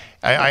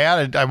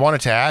 I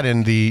wanted to add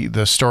in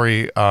the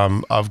story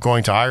of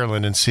going to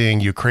Ireland and seeing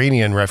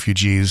Ukrainian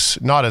refugees,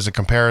 not as a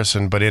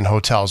comparison, but in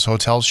hotels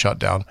shut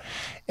down.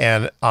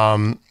 And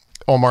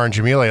Omar and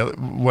Jamila,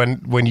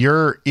 when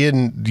you're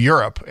in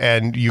Europe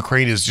and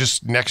Ukraine is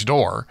just next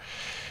door,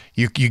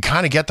 you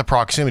kind of get the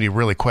proximity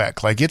really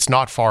quick. Like, it's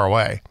not far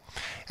away.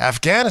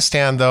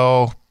 Afghanistan,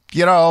 though,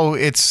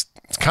 it's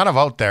kind of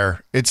out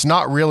there. It's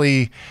not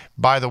really,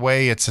 by the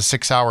way, it's a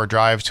 6-hour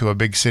drive to a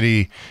big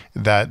city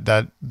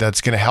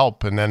that's going to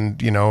help. And then,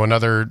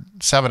 another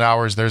 7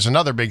 hours, there's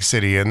another big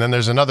city. And then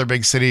there's another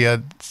big city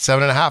at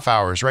 7.5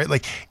 hours, right?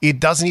 Like, it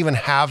doesn't even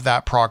have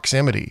that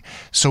proximity.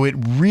 So it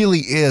really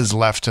is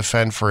left to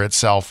fend for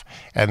itself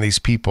and these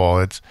people.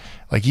 It's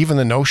like even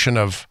the notion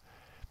of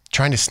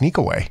trying to sneak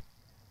away,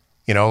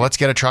 let's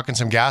get a truck and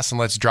some gas and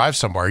let's drive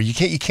somewhere. You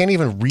can't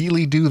even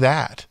really do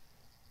that.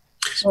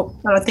 Well,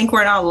 I think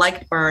we're not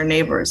liked by our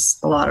neighbors.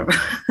 A lot of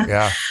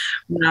yeah,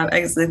 we're not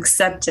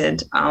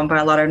accepted by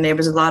a lot of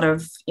neighbors. A lot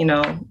of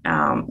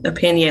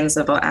opinions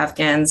about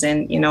Afghans,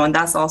 and and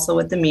that's also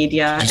with the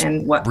media just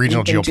and what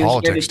regional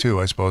geopolitics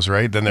too, I suppose.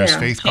 Right? Then there's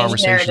faith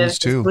conversations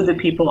too. Who the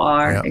people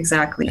are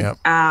exactly. Yep.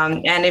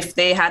 And if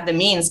they had the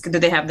means, do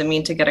they have the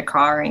means to get a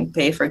car and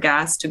pay for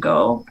gas to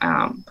go?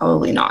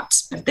 Probably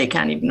not. If they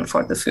can't even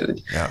afford the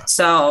food. Yeah.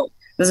 So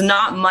there's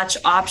not much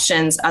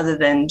options other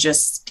than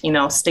just,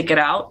 stick it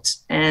out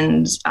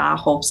and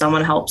hope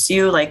someone helps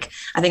you. Like,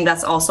 I think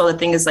that's also the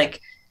thing is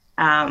like,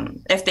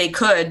 if they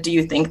could, do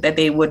you think that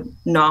they would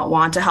not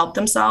want to help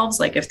themselves?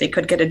 Like, if they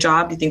could get a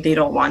job, do you think they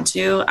don't want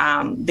to?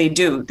 They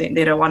do.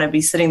 They don't want to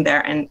be sitting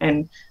there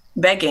and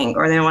begging,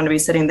 or they don't want to be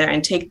sitting there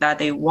and take that.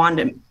 They want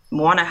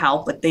to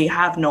help, but they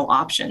have no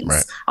options.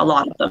 Right. A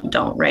lot of them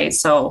don't, right?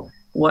 So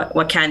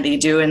what can they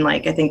do? And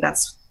like, I think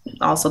that's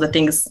also the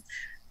things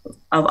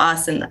of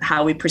us and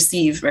how we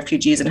perceive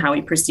refugees and how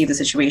we perceive the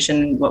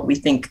situation and what we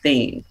think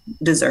they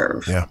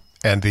deserve. Yeah.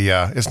 And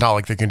it's not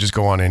like they can just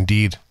go on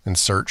Indeed and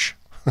search,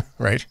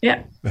 right?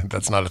 Yeah.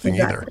 That's not a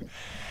thing either.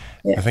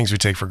 Yeah. The things we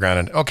take for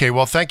granted. Okay,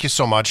 well, thank you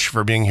so much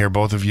for being here,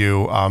 both of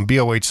you.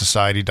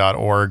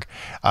 BOHsociety.org.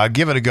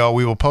 Give it a go.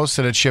 We will post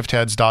it at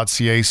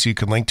shiftheads.ca so you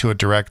can link to it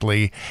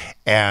directly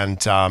and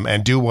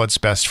do what's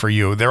best for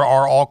you. There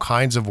are all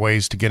kinds of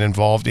ways to get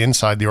involved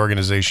inside the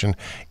organization,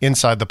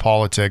 inside the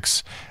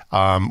politics.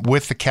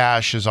 With the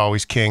cash is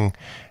always king,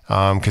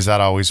 because that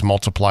always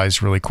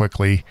multiplies really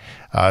quickly,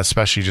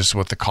 especially just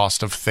with the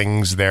cost of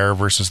things there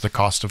versus the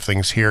cost of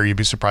things here. You'd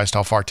be surprised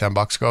how far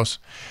 $10 goes.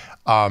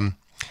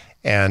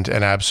 And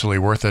absolutely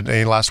worth it.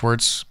 Any last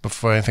words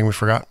before anything we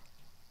forgot?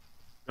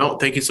 No,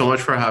 thank you so much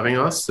for having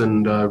us,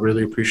 and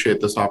really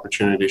appreciate this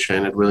opportunity,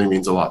 Shane. It really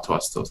means a lot to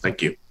us, so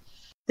thank you.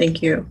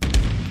 Thank you.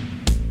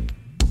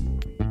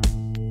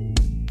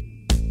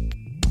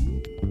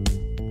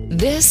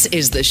 This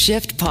is the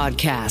Shift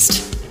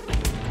Podcast.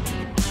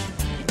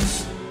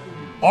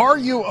 Are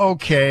you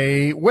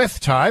okay with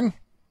time?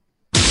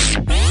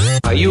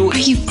 Are you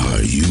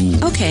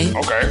Okay.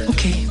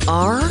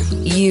 Are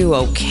you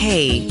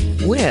okay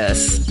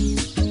with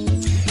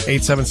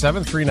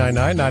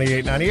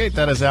 877-399-9898.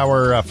 That is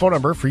our phone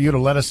number for you to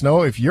let us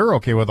know if you're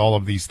okay with all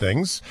of these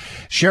things.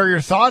 Share your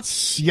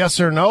thoughts, yes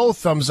or no,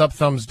 thumbs up,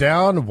 thumbs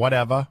down,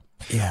 whatever.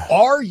 Yeah.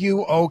 Are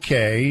you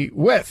okay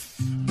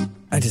with?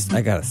 I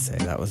gotta say,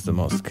 that was the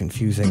most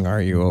confusing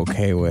 "are you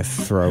okay with"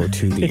 throw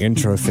to the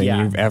intro thing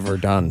you've ever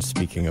done.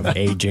 Speaking of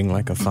aging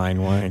like a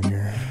fine wine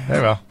here.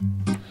 Hey, well.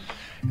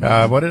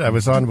 I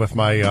was on with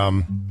my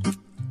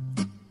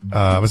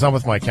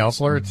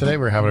counselor today. We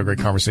were having a great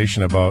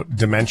conversation about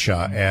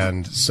dementia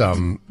and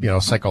some,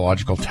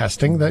 psychological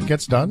testing that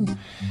gets done.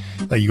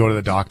 That you go to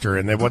the doctor,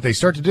 and then what they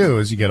start to do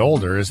as you get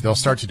older is they'll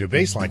start to do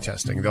baseline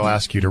testing. They'll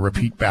ask you to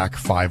repeat back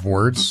 5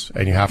 words,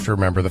 and you have to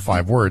remember the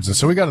 5 words. And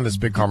so we got in this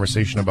big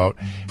conversation about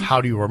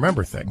how do you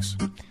remember things.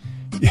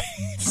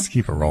 Just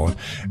keep it rolling.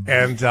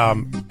 And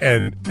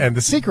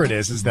the secret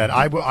is that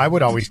I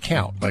would always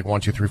count like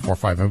 1, 2, 3, 4,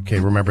 5. Okay,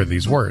 remember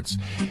these words.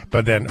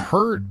 But then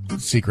her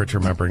secret to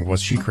remembering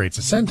was she creates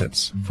a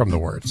sentence from the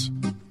words.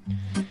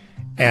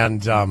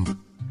 And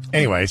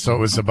anyway, so it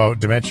was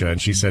about dementia,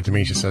 and she said to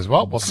me, she says,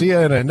 "Well, we'll see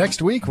you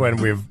next week when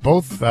we've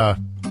both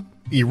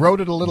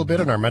eroded a little bit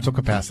in our mental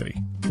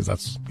capacity, because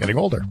that's getting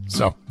older."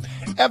 So,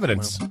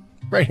 evidence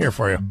right here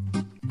for you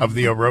of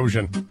the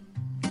erosion.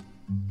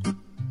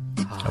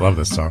 I love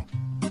this song.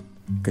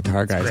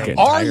 Guitar guys get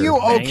Are tired. you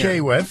okay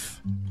with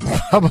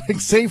public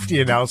safety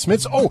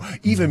announcements? Oh,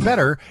 even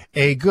better,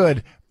 a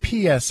good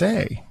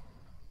PSA.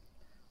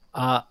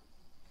 I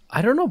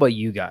don't know about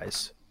you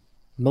guys.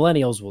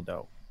 Millennials will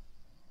know.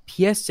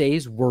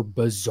 PSAs were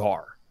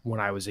bizarre when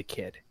I was a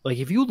kid. Like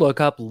if you look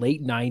up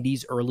late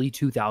 90s, early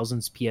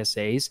 2000s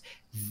PSAs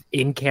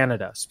in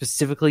Canada,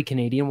 specifically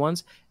Canadian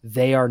ones,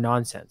 they are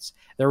nonsense.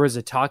 There was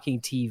a talking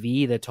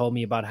TV that told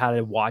me about how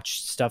to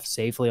watch stuff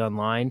safely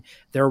online.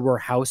 There were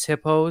house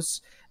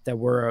hippos that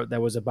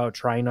was about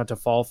trying not to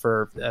fall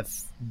for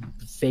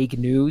fake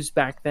news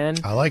back then.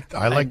 I liked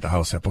the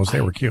house hippos.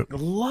 They were cute.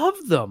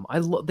 Loved them.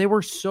 They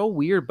were so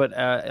weird, but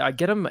I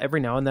get them every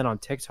now and then on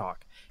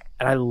TikTok.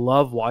 And I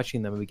love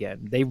watching them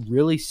again. They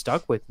really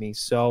stuck with me.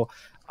 So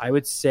I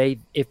would say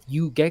if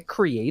you get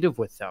creative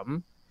with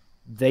them,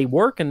 they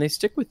work and they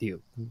stick with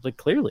you, like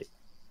clearly.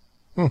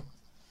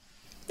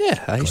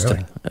 Yeah, I used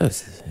to.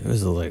 It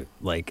was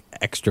like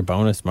extra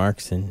bonus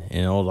marks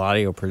in old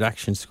audio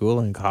production school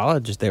in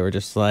college. They were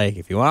just like,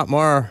 if you want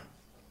more,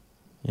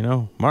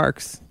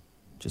 marks,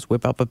 just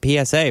whip up a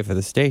PSA for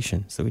the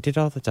station. So we did it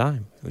all the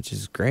time, which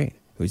is great.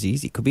 It was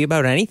easy. It could be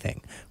about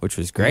anything, which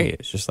was great.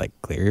 It's just like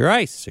clear your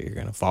ice, so you're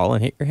gonna fall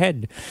and hit your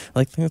head,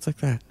 like things like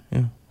that.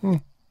 Yeah.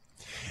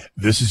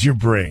 This is your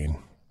brain.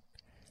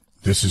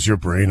 This is your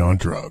brain on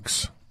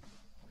drugs.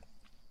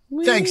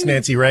 Thanks,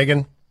 Nancy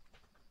Reagan.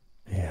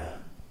 Yeah.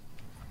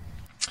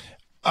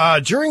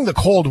 During the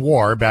Cold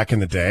War back in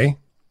the day,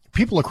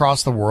 people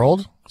across the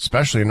world,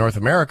 especially in North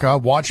America,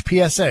 watched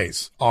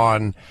PSAs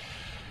on,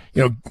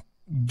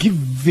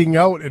 giving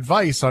out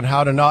advice on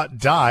how to not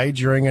die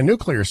during a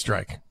nuclear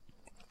strike.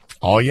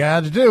 All you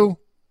had to do,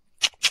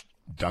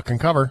 duck and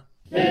cover.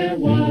 There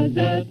was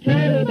a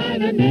turtle by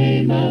the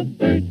name of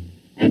Bert,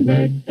 and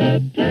Bert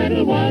the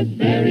turtle was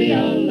very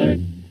alert.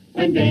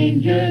 When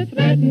danger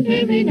threatened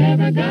him, he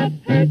never got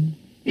hurt.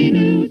 He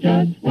knew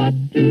just what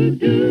to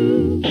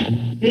do.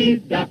 He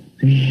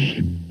ducked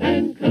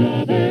and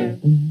cover,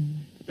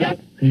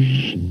 ducked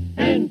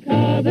and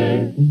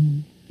cover.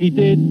 He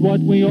did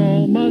what we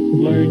all must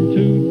learn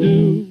to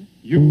do.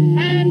 You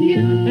and you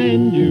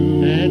and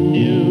you and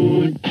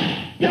you.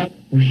 Duck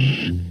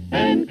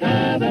and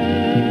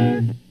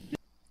cover.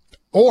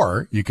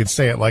 Or you could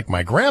say it like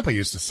my grandpa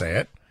used to say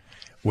it,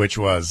 which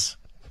was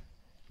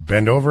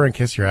bend over and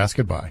kiss your ass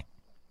goodbye.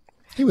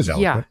 He was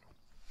eloquent. Yeah.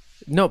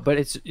 No, but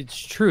it's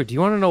true. Do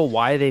you want to know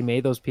why they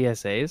made those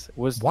PSAs?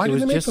 Why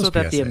did they make those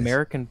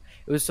PSAs?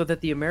 It was so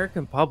that the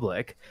American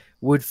public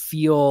would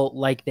feel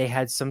like they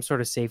had some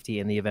sort of safety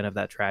in the event of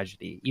that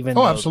tragedy, even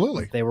though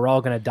absolutely. They were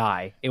all going to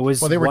die. It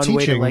was they were one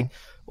teaching, way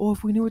to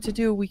if we knew what to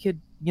do, we could,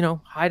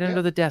 hide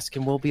under the desk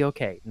and we'll be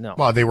okay. No.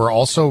 Well, they were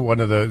also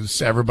one of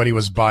those, everybody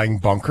was buying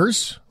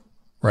bunkers,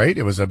 right?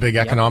 It was a big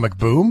economic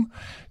boom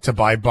to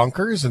buy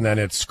bunkers. And then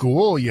at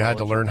school, you had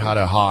to learn how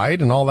to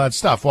hide and all that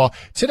stuff. Well,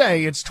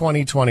 today it's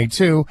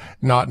 2022,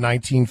 not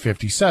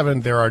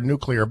 1957. There are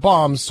nuclear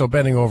bombs. So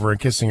bending over and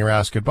kissing your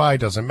ass goodbye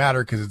doesn't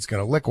matter because it's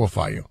going to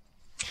liquefy you.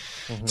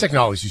 Mm-hmm.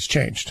 Technology's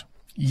changed.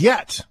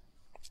 Yet,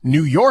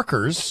 New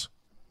Yorkers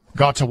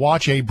got to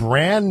watch a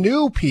brand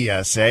new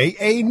PSA,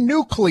 a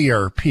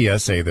nuclear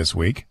PSA this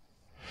week.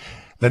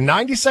 The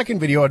 90-second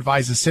video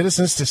advises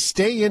citizens to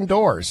stay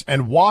indoors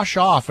and wash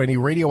off any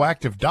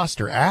radioactive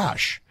dust or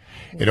ash.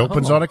 It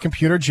opens on a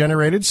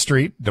computer-generated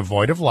street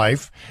devoid of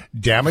life.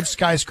 Damaged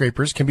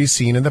skyscrapers can be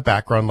seen in the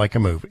background like a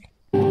movie.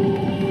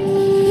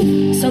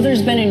 So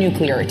there's been a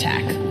nuclear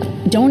attack.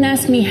 Don't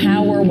ask me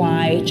how or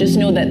why. Just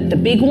know that the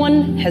big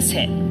one has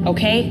hit,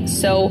 okay?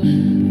 So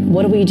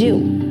what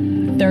do?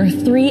 There are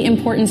 3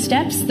 important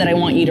steps that I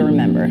want you to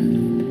remember.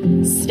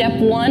 Step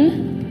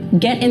 1,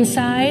 get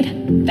inside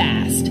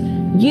fast.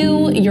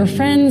 You, your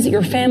friends,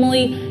 your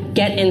family,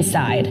 get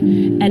inside.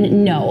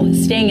 And no,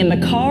 staying in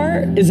the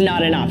car is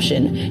not an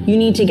option. You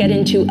need to get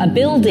into a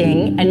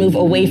building and move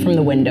away from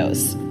the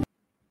windows.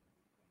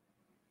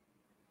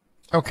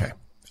 Okay.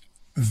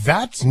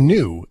 That's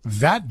new.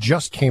 That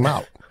just came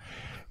out.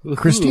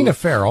 Christina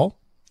Farrell,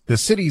 the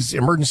city's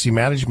emergency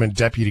management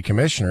deputy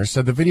commissioner,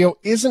 said the video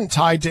isn't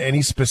tied to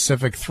any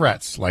specific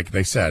threats. Like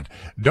they said,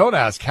 don't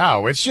ask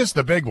how. It's just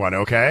the big one,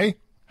 okay?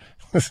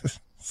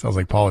 Sounds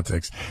like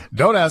politics.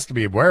 Don't ask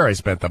me where I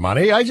spent the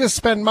money. I just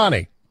spent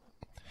money.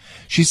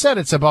 She said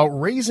it's about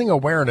raising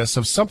awareness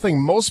of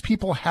something most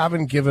people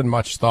haven't given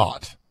much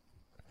thought.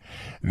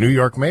 New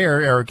York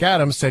Mayor Eric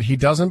Adams said he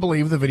doesn't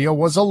believe the video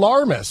was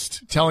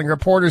alarmist, telling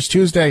reporters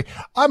Tuesday,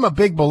 "I'm a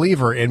big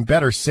believer in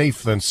better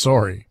safe than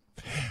sorry."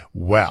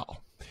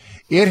 Well,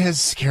 it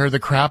has scared the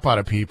crap out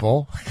of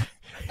people,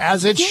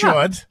 as it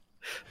should.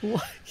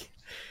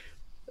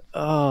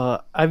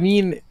 I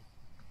mean,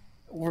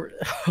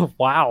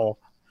 wow.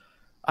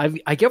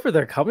 I get where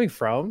they're coming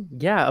from.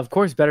 Yeah, of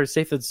course, better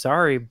safe than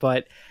sorry.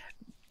 But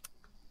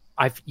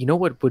you know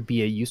what would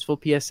be a useful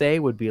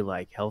PSA would be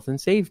like health and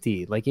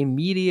safety, like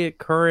immediate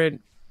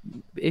current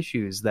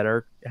issues that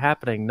are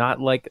happening,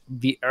 not like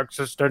the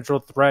existential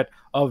threat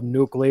of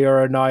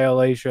nuclear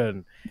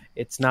annihilation.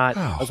 It's not.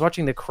 I was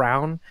watching The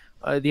Crown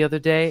the other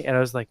day, and I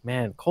was like,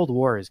 man, Cold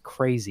War is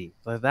crazy.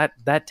 Like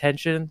that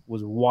tension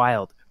was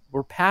wild.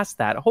 We're past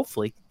that,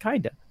 hopefully,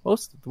 kind of.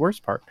 Most of the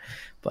worst part,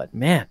 but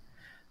man.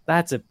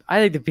 I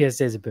think the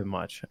PSA is a bit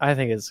much. I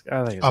think it's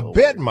a bit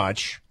weird.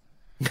 much.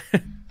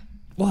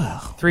 Well,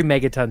 3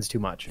 megatons too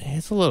much.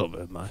 it's a little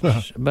bit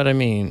much. But I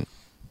mean,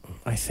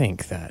 I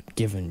think that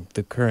given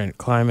the current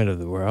climate of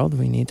the world,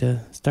 we need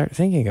to start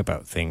thinking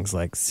about things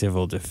like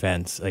civil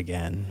defense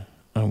again.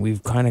 And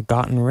we've kind of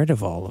gotten rid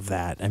of all of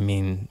that. I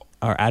mean,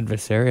 our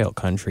adversarial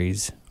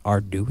countries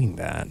are doing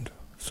that.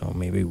 So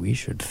maybe we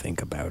should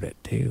think about it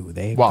too.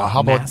 They've got how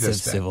about massive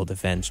this then? civil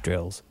defense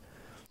drills.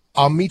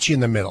 I'll meet you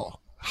in the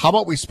middle. How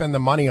about we spend the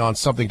money on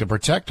something to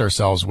protect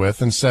ourselves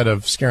with instead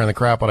of scaring the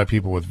crap out of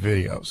people with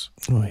videos?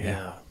 Oh,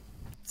 Yeah.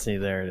 See,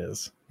 there it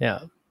is.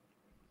 Yeah.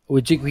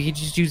 We could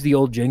just use the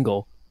old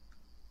jingle.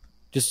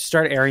 Just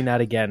start airing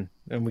that again,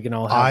 and we can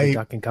all have the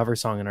duck and cover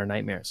song in our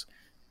nightmares.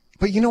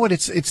 But you know what?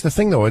 It's the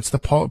thing, though. It's the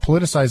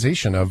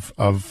politicization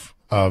of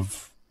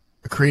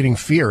creating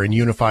fear and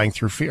unifying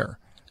through fear.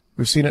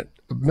 We've seen it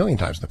a million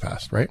times in the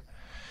past, right?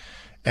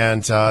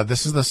 And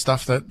this is the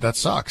stuff that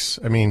sucks.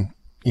 I mean,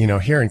 you know,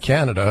 here in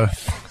Canada,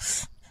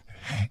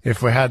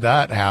 if we had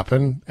that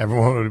happen,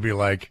 everyone would be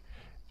like,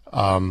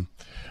 don't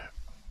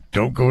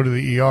go to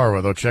the ER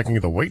without checking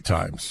the wait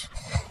times.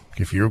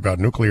 If you've got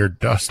nuclear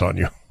dust on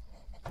you,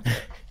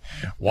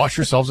 wash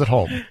yourselves at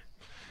home.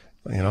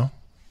 You know,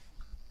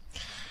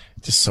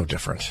 just so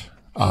different.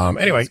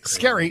 Anyway,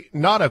 scary,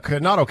 not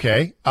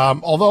okay.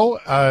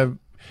 Although,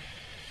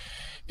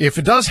 if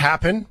it does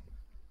happen,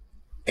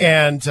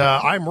 and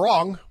I'm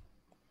wrong,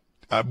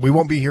 we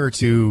won't be here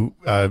to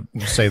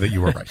say that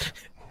you were right.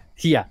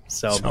 Yeah,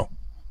 so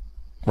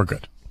we're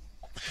good.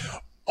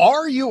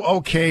 Are you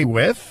okay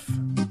with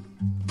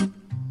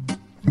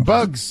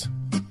bugs?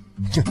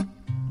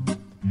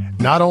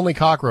 Not only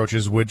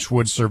cockroaches, which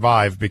would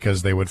survive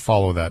because they would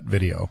follow that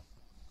video.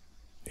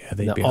 Yeah,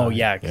 they'd be.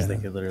 because they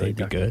could literally they'd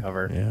be duck good. and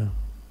cover. Yeah,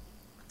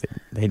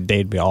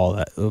 they'd be all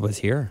that was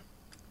here.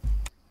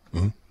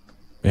 Mm-hmm.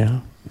 Yeah.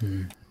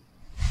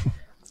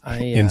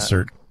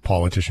 Insert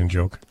politician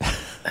joke.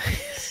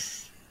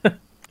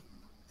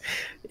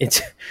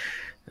 It's.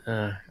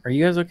 Are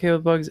you guys okay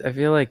with bugs? I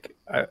feel like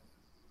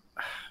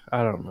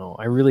I don't know.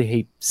 I really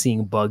hate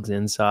seeing bugs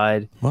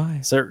inside.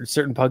 Why?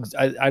 Certain bugs,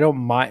 I don't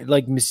mind.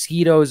 Like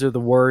mosquitoes are the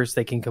worst.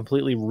 They can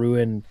completely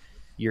ruin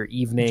your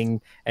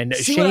evening. And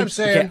See what I'm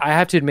saying? Okay, I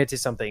have to admit to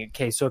something.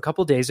 Okay, so a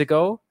couple days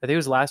ago, I think it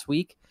was last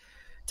week.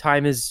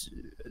 Time is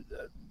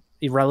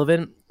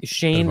irrelevant.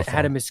 Shane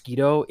had a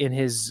mosquito in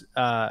his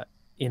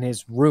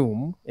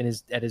room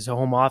at his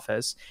home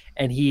office,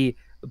 and he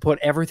put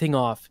everything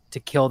off to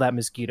kill that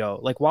mosquito.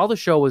 Like while the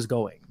show was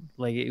going,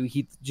 like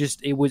his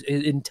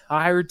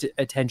entire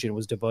attention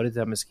was devoted to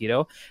that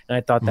mosquito, and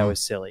I thought that was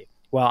silly.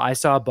 Well, I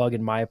saw a bug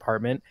in my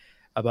apartment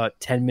about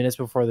 10 minutes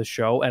before the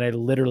show, and I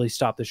literally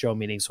stopped the show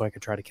meeting so I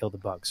could try to kill the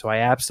bug. So I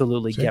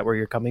absolutely get where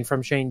you're coming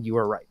from, Shane. You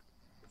are right.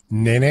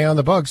 Nay on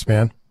the bugs,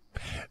 man.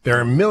 There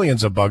are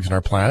millions of bugs on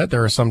our planet.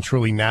 There are some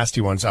truly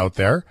nasty ones out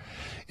there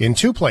in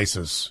 2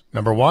 places.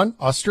 Number 1,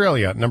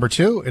 Australia. Number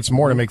 2, it's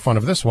more to make fun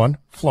of this one,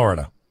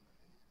 Florida.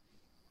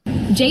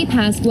 Jay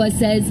Pasqua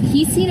says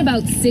he's seen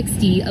about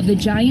 60 of the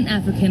giant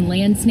African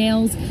land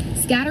snails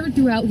scattered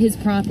throughout his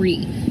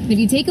property. If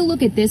you take a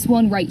look at this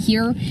one right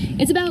here,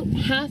 it's about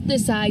half the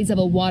size of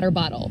a water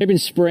bottle. They've been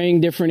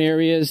spraying different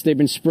areas. They've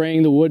been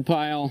spraying the wood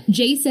pile.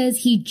 Jay says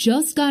he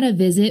just got a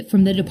visit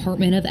from the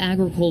Department of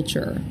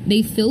Agriculture.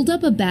 They filled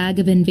up a bag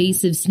of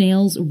invasive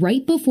snails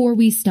right before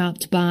we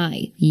stopped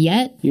by.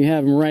 Yet, you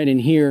have them right in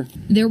here.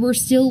 There were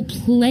still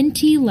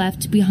plenty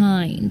left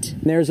behind.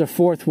 There's a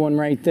 4th one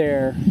right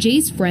there.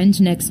 Jay's friend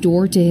next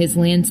door to his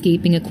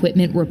landscaping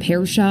equipment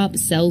repair shop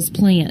sells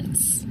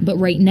plants. But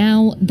right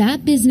now,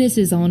 that business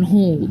is on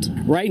hold.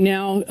 Right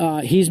now,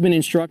 he's been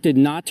instructed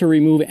not to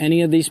remove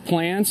any of these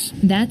plants.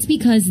 That's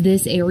because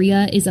this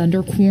area is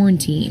under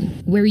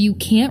quarantine, where you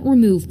can't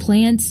remove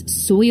plants,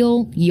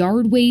 soil,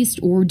 yard waste,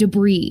 or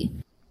debris.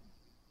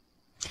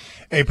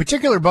 A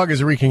particular bug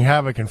is wreaking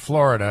havoc in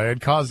Florida.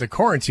 It caused a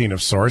quarantine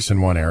of sorts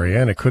in one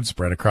area, and it could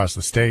spread across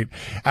the state.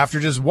 After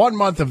just 1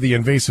 month of the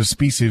invasive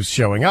species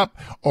showing up,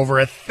 over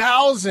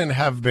 1,000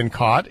 have been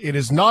caught. It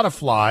is not a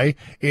fly.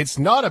 It's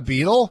not a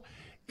beetle.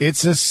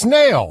 It's a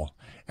snail.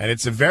 And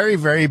it's a very,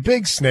 very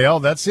big snail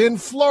that's in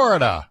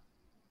Florida.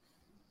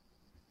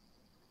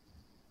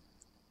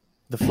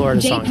 The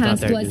Florida song's not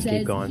there. Just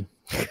keep going.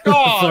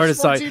 Oh, Florida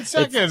 14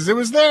 seconds. It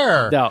was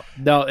there. No,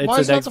 it's Why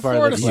the is that next the part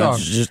Florida of the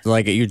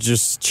song? You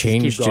just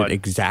changed going. it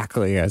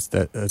exactly as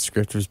the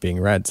script was being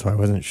read, so I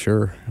wasn't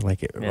sure.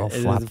 Like it all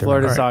flopped. The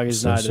Florida around. song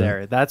is not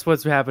there. That's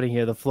what's happening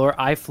here.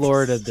 I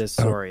Florida this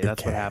story.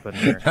 That's what happened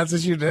here. That's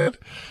what you did?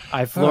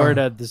 I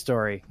Florida the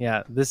story.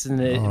 Yeah, this is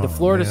the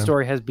Florida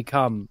story has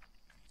become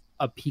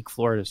a peak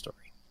Florida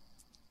story.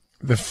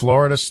 The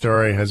Florida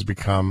story has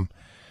become.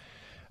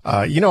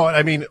 You know what?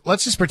 I mean,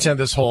 let's just pretend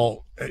this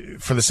whole,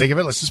 for the sake of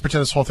it, let's just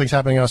pretend this whole thing's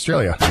happening in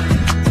Australia.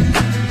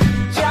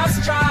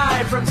 Just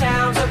drive from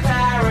town to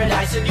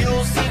paradise and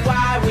you'll see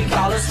why we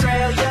call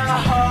Australia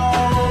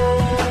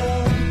home.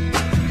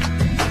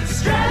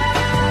 Australia.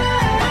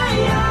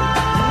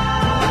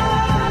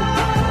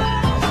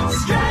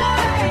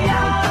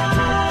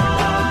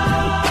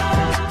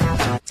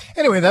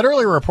 Anyway, that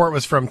earlier report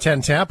was from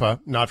 10 Tampa,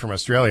 not from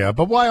Australia.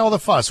 But why all the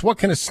fuss? What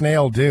can a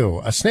snail do?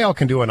 A snail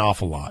can do an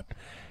awful lot.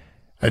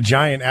 A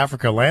giant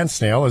Africa land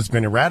snail has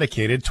been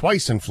eradicated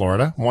twice in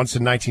Florida, once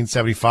in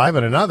 1975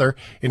 and another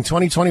in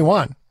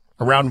 2021.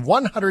 Around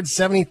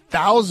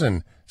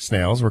 170,000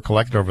 snails were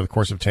collected over the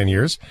course of 10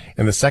 years.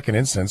 In the second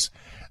instance,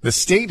 the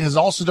state has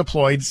also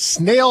deployed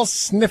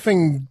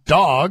snail-sniffing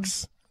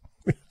dogs.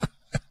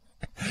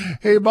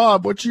 Hey,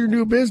 Bob, what's your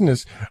new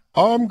business?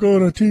 I'm going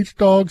to teach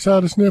dogs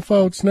how to sniff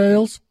out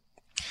snails.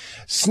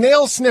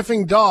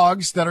 Snail-sniffing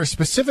dogs that are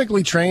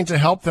specifically trained to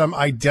help them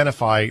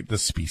identify the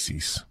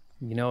species.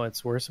 You know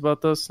what's worse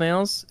about those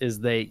snails is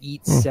they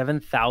eat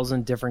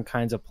 7,000 different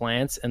kinds of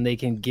plants, and they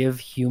can give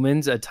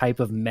humans a type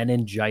of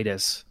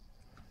meningitis.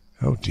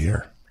 Oh,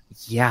 dear.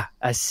 Yeah,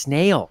 a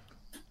snail.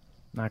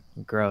 Not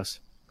gross.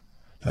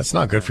 That's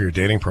not good for your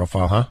dating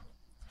profile, huh?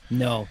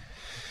 No.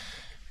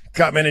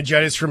 Got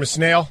meningitis from a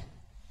snail.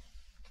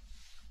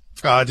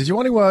 Did you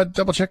want to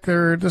double check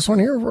this one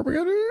here?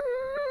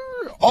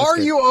 Are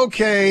you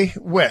okay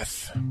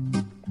with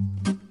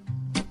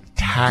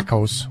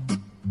tacos?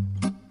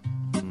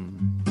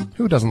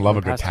 Who doesn't love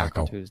a good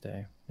taco?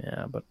 Tuesday.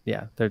 Yeah, but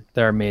yeah,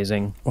 they're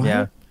amazing. Why?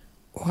 Yeah.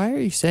 Why are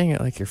you saying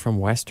it like you're from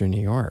Western New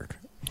York?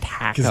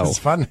 Taco. Because it's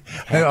fun.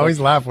 I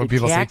always laugh when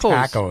people say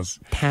tacos.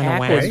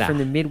 Tacos from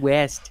the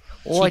Midwest.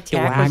 Or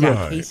tacos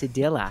on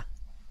quesadilla.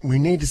 We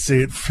need to say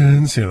it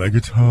fancy like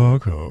a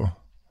taco.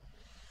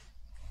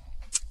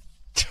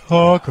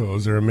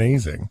 Tacos are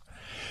amazing.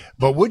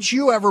 But would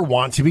you ever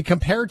want to be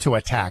compared to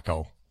a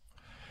taco?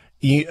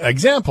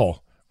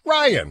 Example,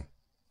 Ryan,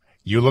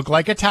 you look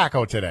like a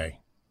taco today.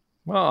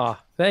 Oh,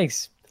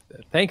 thanks.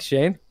 Thanks,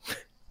 Shane.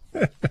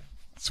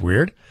 It's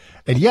weird.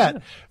 And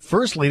yet,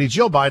 First Lady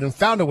Jill Biden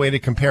found a way to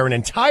compare an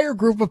entire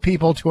group of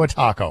people to a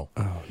taco.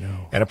 Oh,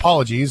 no. And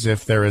apologies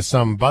if there is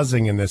some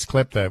buzzing in this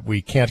clip that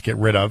we can't get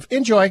rid of.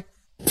 Enjoy.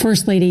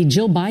 First Lady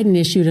Jill Biden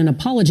issued an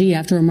apology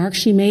after remarks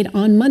she made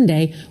on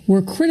Monday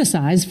were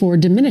criticized for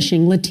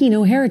diminishing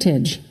Latino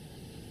heritage.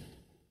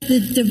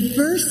 The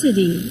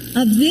diversity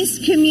of this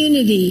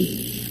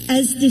community,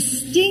 as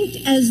distinct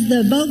as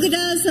the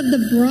Bogotas of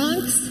the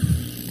Bronx,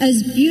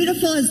 as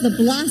beautiful as the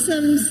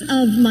blossoms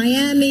of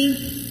Miami,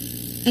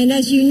 and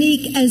as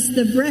unique as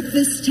the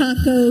breakfast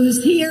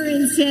tacos here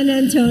in San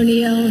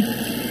Antonio,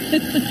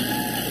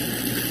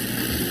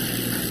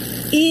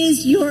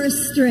 is your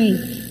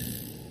strength.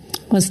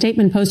 A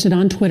statement posted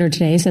on Twitter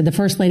today said the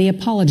First Lady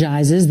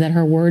apologizes that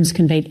her words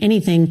conveyed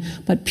anything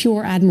but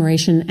pure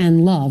admiration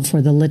and love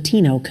for the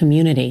Latino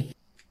community.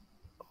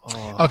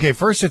 Okay,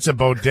 first it's a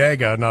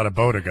bodega, not a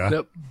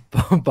bodega.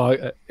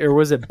 Or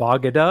was it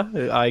Bogota?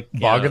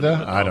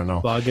 Bogota? I don't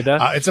know.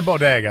 Bogota? It's a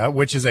bodega,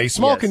 which is a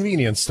small Yes.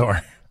 convenience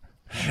store.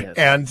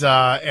 Yes.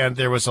 And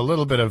there was a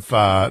little bit of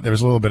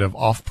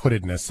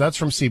off-puttedness. That's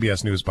from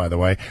CBS News, by the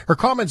way. Her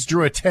comments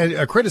drew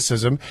a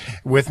criticism,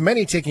 with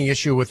many taking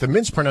issue with the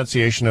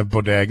mispronunciation of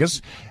bodegas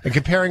and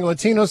comparing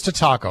Latinos to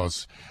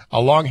tacos,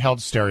 a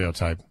long-held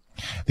stereotype.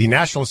 The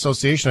National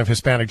Association of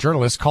Hispanic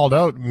Journalists called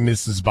out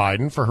Mrs.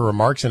 Biden for her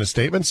remarks in a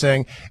statement,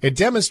 saying it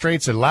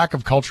demonstrates a lack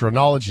of cultural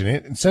knowledge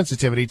and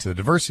sensitivity to the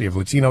diversity of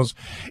Latinos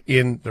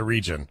in the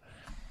region.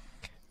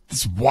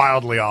 It's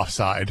wildly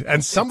offside.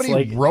 And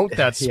somebody wrote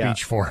that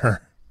speech for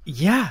her.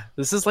 Yeah,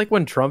 this is like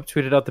when Trump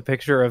tweeted out the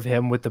picture of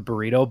him with the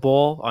burrito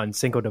bowl on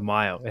Cinco de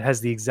Mayo. It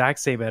has the exact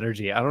same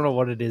energy. I don't know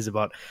what it is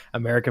about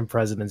American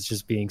presidents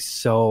just being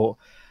so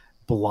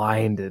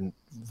blind and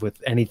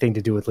with anything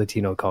to do with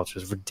Latino culture.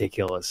 It's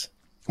ridiculous.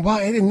 Well,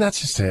 and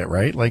that's just it,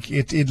 right? Like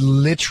it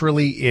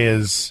literally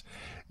is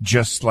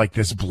just like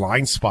this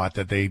blind spot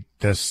that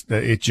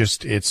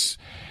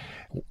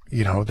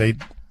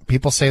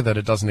people say that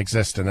it doesn't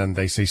exist, and then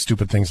they say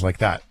stupid things like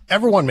that.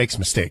 Everyone makes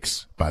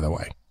mistakes, by the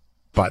way,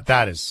 but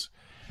that's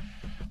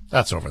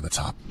over the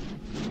top.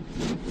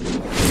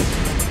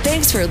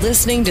 Thanks for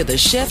listening to the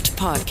Shift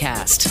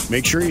Podcast.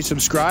 Make sure you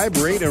subscribe,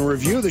 rate, and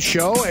review the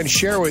show, and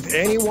share with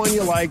anyone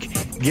you like.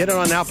 Get it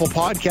on Apple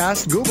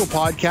Podcasts, Google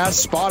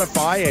Podcasts,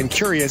 Spotify, and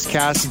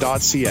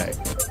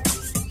CuriousCast.ca.